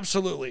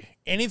 Absolutely.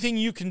 Anything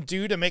you can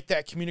do to make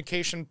that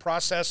communication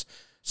process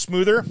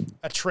smoother,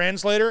 a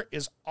translator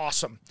is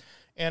awesome.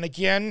 And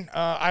again,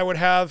 I would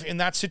have, in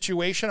that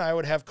situation, I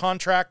would have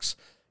contracts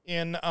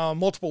in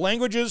multiple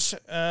languages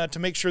to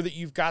make sure that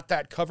you've got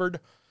that covered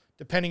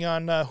depending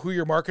on who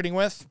you're marketing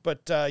with.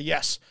 But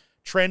yes,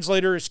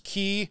 translator is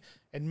key,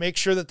 and make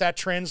sure that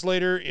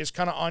translator is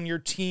kind of on your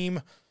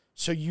team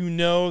so you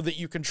know that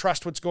you can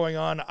trust what's going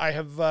on.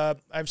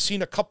 I've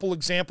seen a couple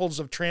examples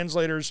of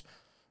translators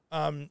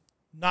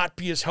not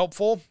be as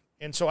helpful,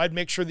 and so I'd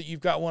make sure that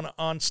you've got one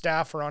on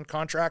staff or on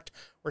contract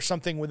or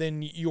something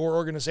within your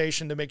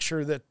organization to make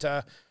sure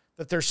that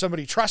that there's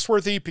somebody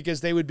trustworthy,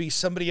 because they would be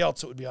somebody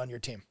else that would be on your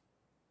team.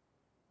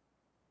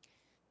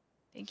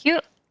 Thank you.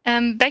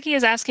 Becky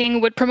is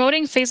asking, would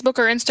promoting Facebook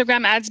or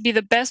Instagram ads be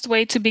the best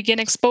way to begin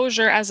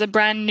exposure as a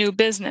brand new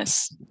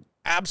business?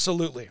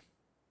 Absolutely.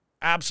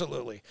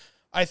 Absolutely.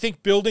 I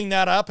think building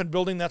that up and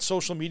building that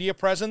social media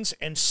presence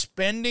and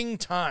spending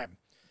time.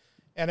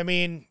 And I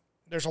mean,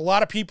 there's a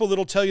lot of people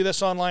that'll tell you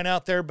this online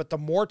out there, but the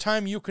more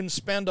time you can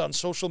spend on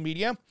social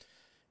media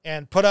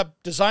and put up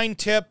design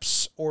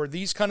tips or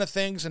these kind of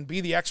things and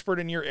be the expert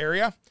in your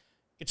area,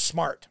 it's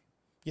smart.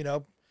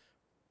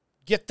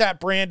 Get that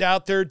brand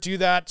out there, do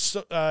that.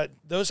 So,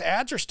 those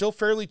ads are still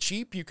fairly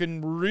cheap. You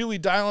can really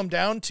dial them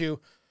down to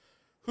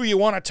who you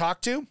want to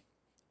talk to.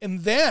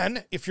 And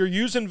then if you're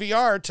using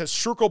VR, to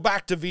circle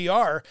back to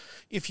VR,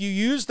 if you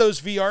use those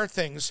VR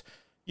things,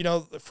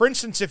 for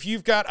instance, if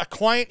you've got a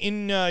client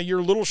in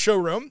your little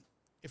showroom,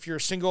 if you're a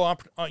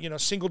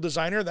single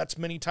designer, that's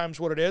many times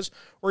what it is,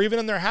 or even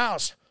in their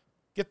house,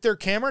 get their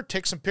camera,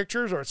 take some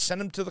pictures, or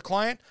send them to the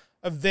client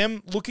of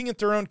them looking at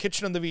their own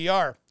kitchen in the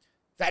VR.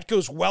 That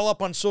goes well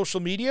up on social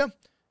media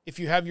if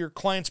you have your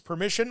client's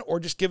permission, or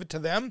just give it to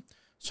them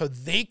so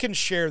they can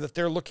share that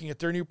they're looking at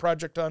their new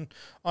project on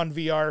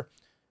VR.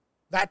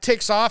 That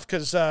takes off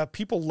because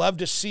people love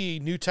to see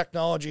new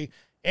technology,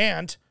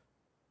 and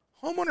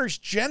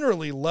homeowners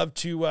generally love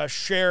to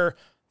share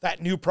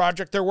that new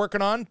project they're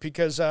working on,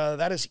 because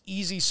that is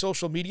easy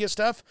social media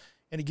stuff,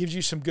 and it gives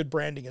you some good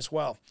branding as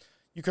well.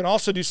 You can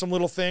also do some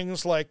little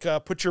things like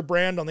put your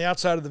brand on the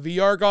outside of the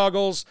VR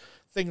goggles,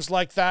 things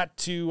like that,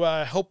 to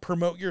help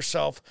promote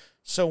yourself.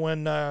 So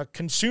when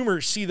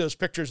consumers see those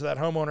pictures of that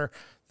homeowner,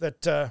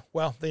 that,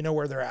 they know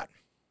where they're at.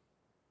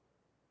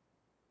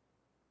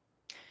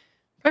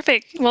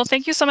 Perfect. Well,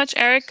 thank you so much,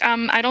 Eric.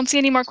 I don't see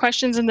any more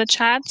questions in the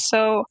chat,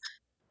 so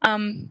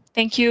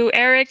thank you,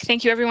 Eric.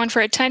 Thank you, everyone,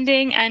 for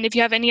attending. And if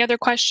you have any other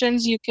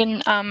questions, you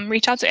can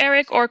reach out to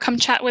Eric or come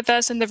chat with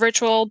us in the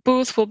virtual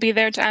booth. We'll be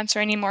there to answer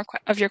any more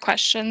of your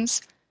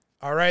questions.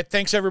 All right.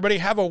 Thanks, everybody.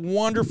 Have a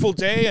wonderful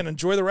day and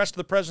enjoy the rest of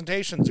the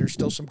presentations. There's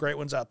still some great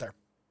ones out there.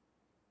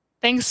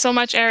 Thanks so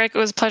much, Eric. It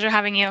was a pleasure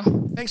having you.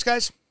 Thanks,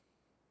 guys.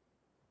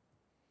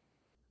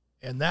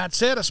 And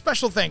that's it. A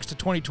special thanks to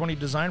 2020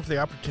 Design for the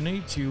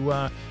opportunity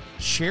to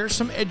share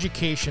some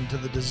education to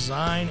the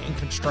design and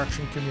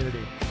construction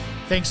community.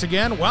 Thanks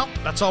again. Well,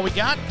 that's all we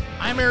got.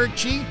 I'm Eric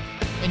G.,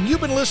 and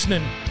you've been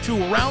listening to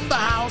Around the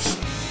House,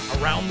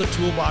 Around the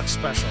Toolbox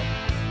Special.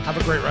 Have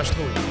a great rest of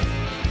the week.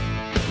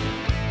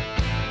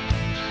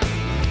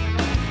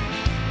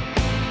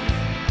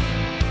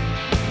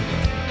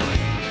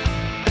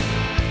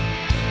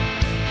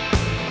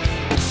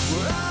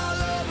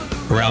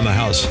 Around the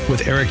House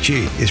with Eric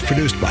G. is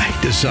produced by,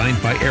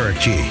 designed by Eric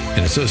G.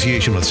 in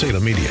association with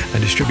Salem Media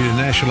and distributed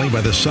nationally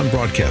by the Sun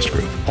Broadcast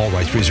Group. All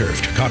rights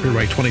reserved.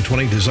 Copyright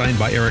 2020, designed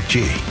by Eric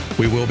G.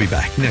 We will be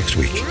back next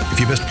week. If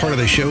you missed part of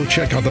the show,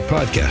 check out the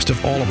podcast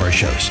of all of our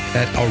shows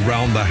at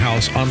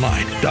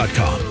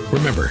AroundTheHouseOnline.com.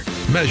 Remember,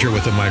 measure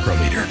with a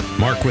micrometer,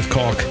 mark with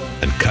caulk,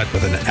 and cut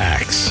with an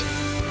axe.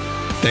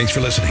 Thanks for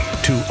listening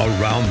to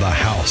Around the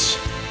House.